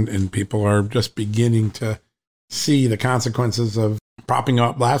is. And people are just beginning to see the consequences of propping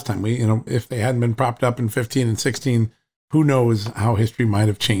up last time. If they hadn't been propped up in 15 and 16, who knows how history might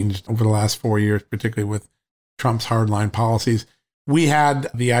have changed over the last 4 years, particularly with Trump's hardline policies. We had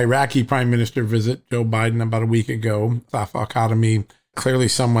the Iraqi prime minister visit Joe Biden about a week ago. Saf al-Khatami, clearly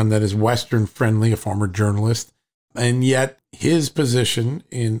someone that is Western friendly, a former journalist. And yet his position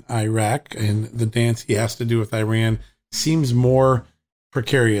in Iraq and the dance he has to do with Iran seems more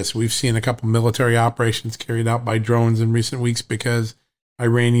precarious. We've seen a couple military operations carried out by drones in recent weeks because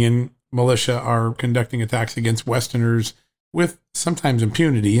Iranian militia are conducting attacks against Westerners with sometimes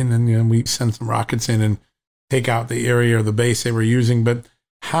impunity. And then we send some rockets in and take out the area or the base they were using. But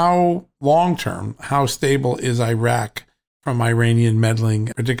how long-term, how stable is Iraq from Iranian meddling,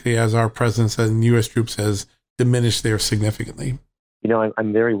 particularly as our presence and U.S. troops has diminished there significantly?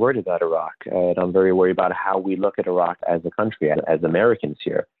 I'm very worried about Iraq, and I'm very worried about how we look at Iraq as a country, as Americans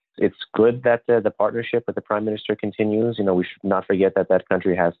here. It's good that the partnership with the prime minister continues. We should not forget that that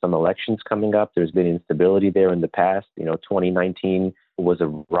country has some elections coming up. There's been instability there in the past. 2019 was a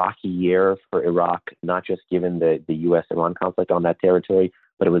rocky year for Iraq, not just given the U.S.-Iran conflict on that territory,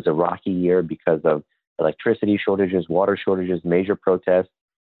 but it was a rocky year because of electricity shortages, water shortages, major protests.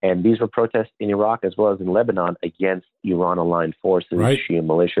 And these were protests in Iraq as well as in Lebanon against Iran-aligned forces, right, Shia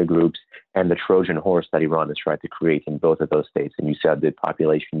militia groups, and the Trojan horse that Iran has tried to create in both of those states. And you saw the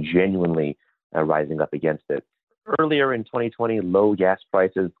population genuinely rising up against it. Earlier in 2020, low gas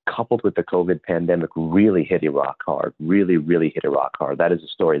prices coupled with the COVID pandemic really hit Iraq hard, really, really hit Iraq hard. That is a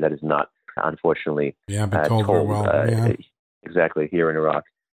story that is not, unfortunately, told very well. Exactly, here in Iraq.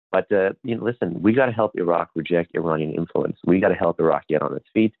 But, listen, we got to help Iraq reject Iranian influence. We got to help Iraq get on its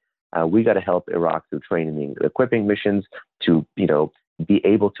feet. We got to help Iraq through training and equipping missions to, be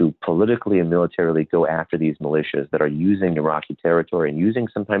able to politically and militarily go after these militias that are using Iraqi territory and using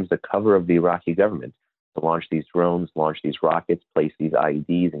sometimes the cover of the Iraqi government to launch these drones, launch these rockets, place these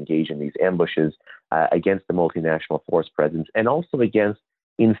IEDs, engage in these ambushes against the multinational force presence, and also against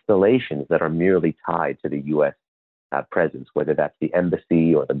installations that are merely tied to the U.S. Presence, whether that's the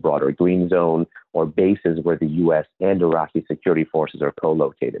embassy or the broader green zone or bases where the U.S. and Iraqi security forces are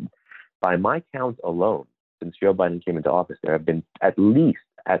co-located. By my count alone, since Joe Biden came into office, there have been at least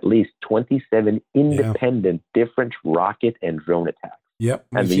 27 independent different rocket and drone attacks. Yep,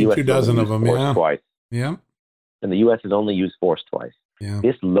 and the U.S. 24 of them, twice. Yeah, and the U.S. has only used force twice. Yeah.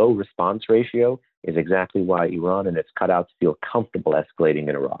 This low response ratio is exactly why Iran and its cutouts feel comfortable escalating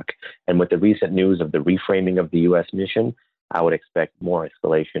in Iraq. And with the recent news of the reframing of the U.S. mission, I would expect more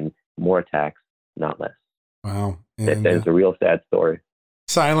escalation, more attacks, not less. Wow. That is a real sad story.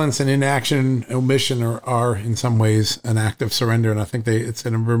 silence and inaction, omission are in some ways an act of surrender. And I think it's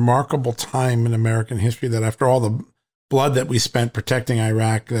in a remarkable time in American history that after all the blood that we spent protecting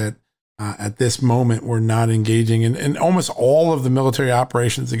Iraq, that at this moment we're not engaging. And almost all of the military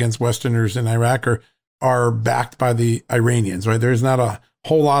operations against Westerners in Iraq are backed by the Iranians, right? There's not a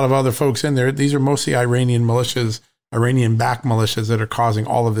whole lot of other folks in there. These are mostly Iranian militias, Iranian-backed militias that are causing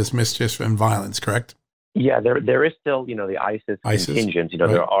all of this mischief and violence, correct? Yeah, there is still, the ISIS contingent. Right.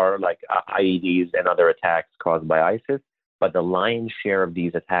 There are like IEDs and other attacks caused by ISIS, but the lion's share of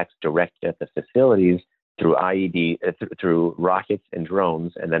these attacks directed at the facilities through through rockets and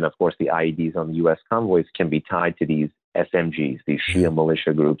drones, and then of course the IEDs on the U.S. convoys can be tied to these SMGs, these Shia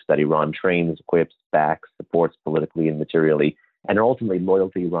militia groups that Iran trains, equips, backs, supports politically and materially, and are ultimately loyal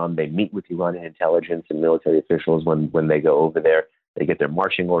to Iran. They meet with Iranian intelligence and military officials when they go over there. They get their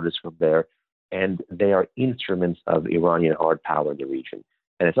marching orders from there, and they are instruments of Iranian hard power in the region.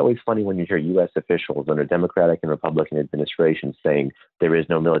 And it's always funny when you hear U.S. officials under Democratic and Republican administrations saying there is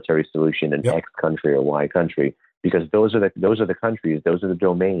no military solution in X country or Y country, because those are the countries, those are the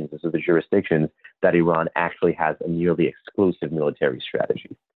domains, those are the jurisdictions that Iran actually has a nearly exclusive military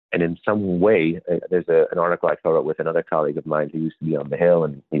strategy. And in some way, there's an article I co-wrote with another colleague of mine who used to be on the Hill,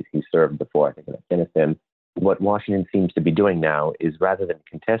 and he served before, I think, in Afghanistan. What Washington seems to be doing now is rather than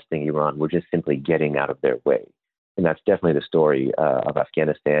contesting Iran, we're just simply getting out of their way. And that's definitely the story of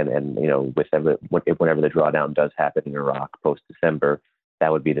Afghanistan. And, whenever the drawdown does happen in Iraq post-December,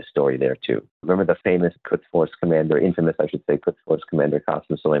 that would be the story there, too. Remember the famous Quds Force commander, infamous, I should say, Quds Force commander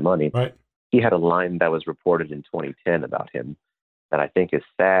Qasem Soleimani? Right. He had a line that was reported in 2010 about him that I think is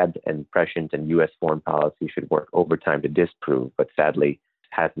sad and prescient, and U.S. foreign policy should work overtime to disprove, but sadly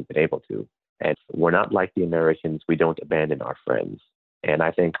hasn't been able to. And we're not like the Americans. We don't abandon our friends. And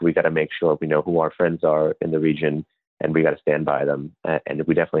I think we got to make sure we know who our friends are in the region, and we got to stand by them. And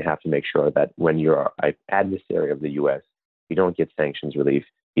we definitely have to make sure that when you're an adversary of the U.S., you don't get sanctions relief.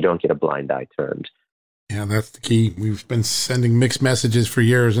 You don't get a blind eye turned. Yeah, that's the key. We've been sending mixed messages for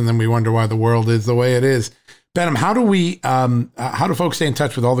years, and then we wonder why the world is the way it is. Behnam, how do folks stay in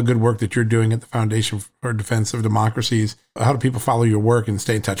touch with all the good work that you're doing at the Foundation for Defense of Democracies? How do people follow your work and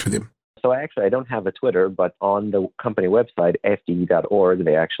stay in touch with you? So I don't have a Twitter, but on the company website, fde.org,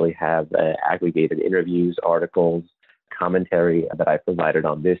 they actually have aggregated interviews, articles, commentary that I provided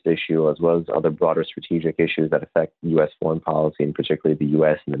on this issue, as well as other broader strategic issues that affect U.S. foreign policy, and particularly the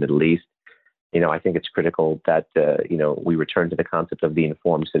U.S. and the Middle East. I think it's critical that, we return to the concept of the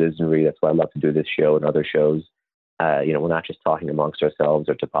informed citizenry. That's why I love to do this show and other shows. We're not just talking amongst ourselves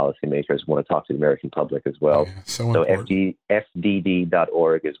or to policymakers. We want to talk to the American public as well. Yeah, so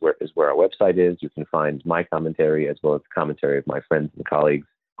fdd.org is where our website is. You can find my commentary as well as the commentary of my friends and colleagues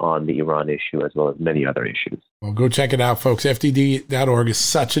on the Iran issue, as well as many other issues. Well, go check it out, folks. fdd.org is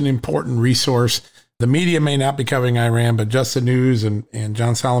such an important resource. The media may not be covering Iran, but Just the News and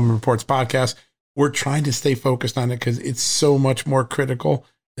John Solomon Reports podcast, we're trying to stay focused on it because it's so much more critical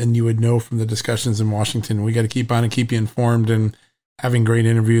than you would know from the discussions in Washington. We got to keep on and keep you informed, and having great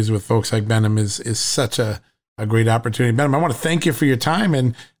interviews with folks like Behnam is such a great opportunity. Behnam, I want to thank you for your time,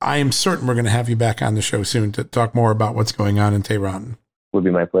 and I am certain we're going to have you back on the show soon to talk more about what's going on in Tehran. It would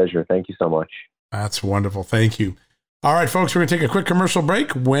be my pleasure. Thank you so much. That's wonderful. Thank you. All right, folks, we're going to take a quick commercial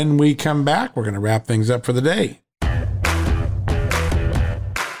break. When we come back, we're going to wrap things up for the day.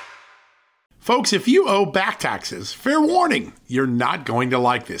 Folks, if you owe back taxes, fair warning, you're not going to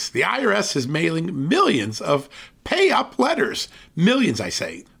like this. The IRS is mailing millions of pay-up letters. Millions, I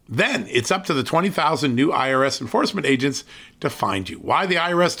say. Then it's up to the 20,000 new IRS enforcement agents to find you. Why the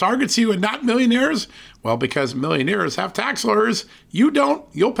IRS targets you and not millionaires? Well, because millionaires have tax lawyers. You don't,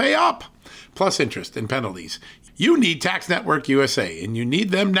 you'll pay up. Plus interest and penalties. You need Tax Network USA, and you need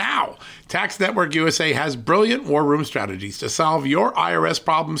them now. Tax Network USA has brilliant war room strategies to solve your IRS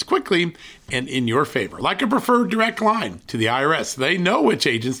problems quickly and in your favor. Like a preferred direct line to the IRS, they know which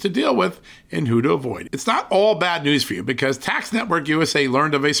agents to deal with and who to avoid. It's not all bad news for you because Tax Network USA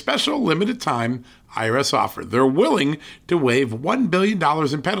learned of a special limited time IRS offer. They're willing to waive $1 billion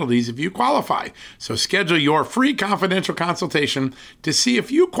in penalties if you qualify. So schedule your free confidential consultation to see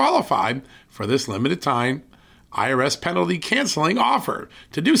if you qualify for this limited time IRS penalty canceling offer.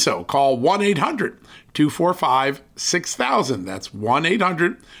 To do so, call 1-800-245-6000. That's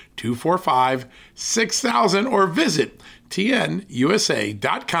 1-800-245-6000 or visit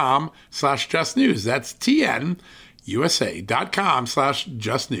tnusa.com/justnews. That's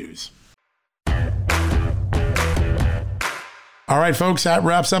tnusa.com/justnews. All right, folks, that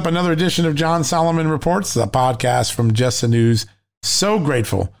wraps up another edition of John Solomon Reports, the podcast from Just the News. So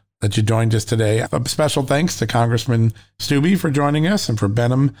grateful that you joined us today. A special thanks to Congressman Steube for joining us and for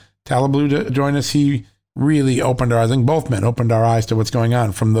Benham Talablu to join us. He really opened our, I think both men opened our eyes to what's going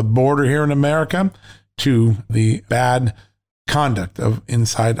on from the border here in America to the bad conduct of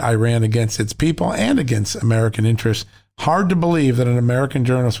inside Iran against its people and against American interests. Hard to believe that an American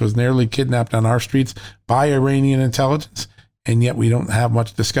journalist was nearly kidnapped on our streets by Iranian intelligence, and yet we don't have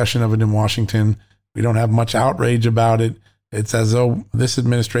much discussion of it in Washington. We don't have much outrage about it. It's as though this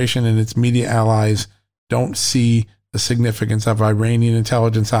administration and its media allies don't see the significance of Iranian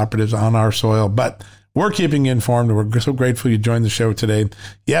intelligence operatives on our soil. But we're keeping you informed. We're so grateful you joined the show today.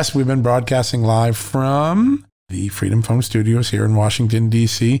 Yes, we've been broadcasting live from the Freedom Phone studios here in Washington,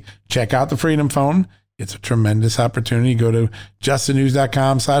 D.C. Check out the Freedom Phone. It's a tremendous opportunity. Go to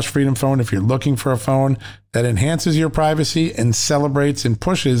justthenews.com/Freedom Phone if you're looking for a phone that enhances your privacy and celebrates and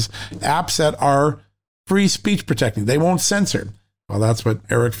pushes apps that are free speech protecting. They won't censor. Well, that's what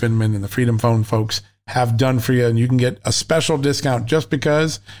Eric Finman and the Freedom Phone folks have done for you. And you can get a special discount just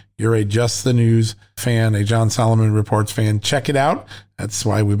because you're a Just the News fan, a John Solomon Reports fan. Check it out. That's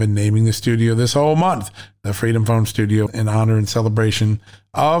why we've been naming the studio this whole month, the Freedom Phone Studio, in honor and celebration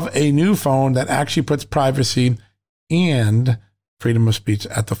of a new phone that actually puts privacy and freedom of speech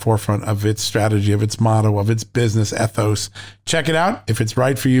at the forefront of its strategy, of its motto, of its business ethos. Check it out. If it's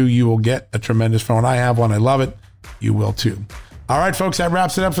right for you, you will get a tremendous phone. I have one. I love it. You will too. All right, folks, that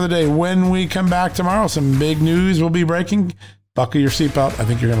wraps it up for the day. When we come back tomorrow, some big news will be breaking. Buckle your seatbelt. I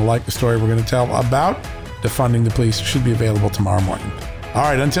think you're going to like the story we're going to tell about defunding the police. It should be available tomorrow morning. All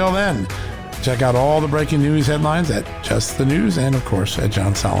right, until then, check out all the breaking news headlines at Just the News and, of course, at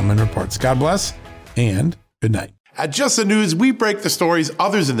John Solomon Reports. God bless and good night. At Just the News, we break the stories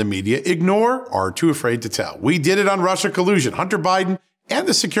others in the media ignore or are too afraid to tell. We did it on Russia collusion, Hunter Biden, and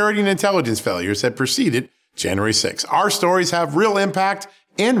the security and intelligence failures that preceded January 6th. Our stories have real impact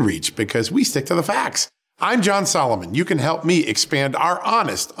and reach because we stick to the facts. I'm John Solomon. You can help me expand our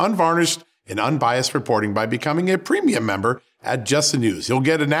honest, unvarnished, and unbiased reporting by becoming a premium member at Just the News. You'll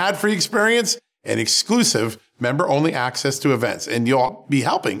get an ad-free experience and exclusive member-only access to events, and you'll be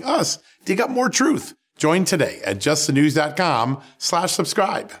helping us dig up more truth. Join today at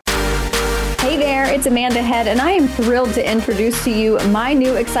justthenews.com/subscribe. Hey there, it's Amanda Head, and I am thrilled to introduce to you my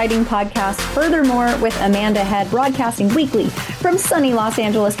new exciting podcast, Furthermore with Amanda Head, broadcasting weekly from sunny Los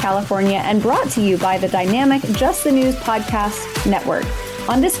Angeles, California, and brought to you by the dynamic Just the News Podcast Network.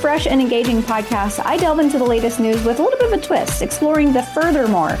 On this fresh and engaging podcast, I delve into the latest news with a little bit of a twist, exploring the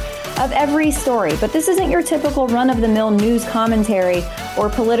furthermore of every story. But this isn't your typical run-of-the-mill news commentary or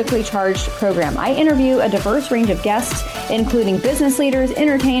politically charged program. I interview a diverse range of guests, including business leaders,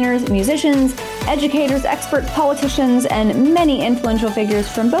 entertainers, musicians, educators, experts, politicians, and many influential figures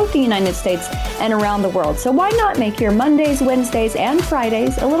from both the United States and around the world. So why not make your Mondays, Wednesdays, and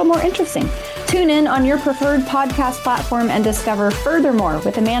Fridays a little more interesting? Tune in on your preferred podcast platform and discover Furthermore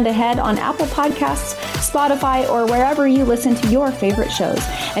with Amanda Head on Apple Podcasts, Spotify, or wherever you listen to your favorite shows.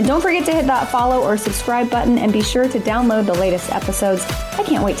 And don't forget to hit that follow or subscribe button and be sure to download the latest episodes. I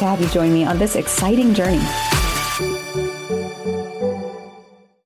can't wait to have you join me on this exciting journey.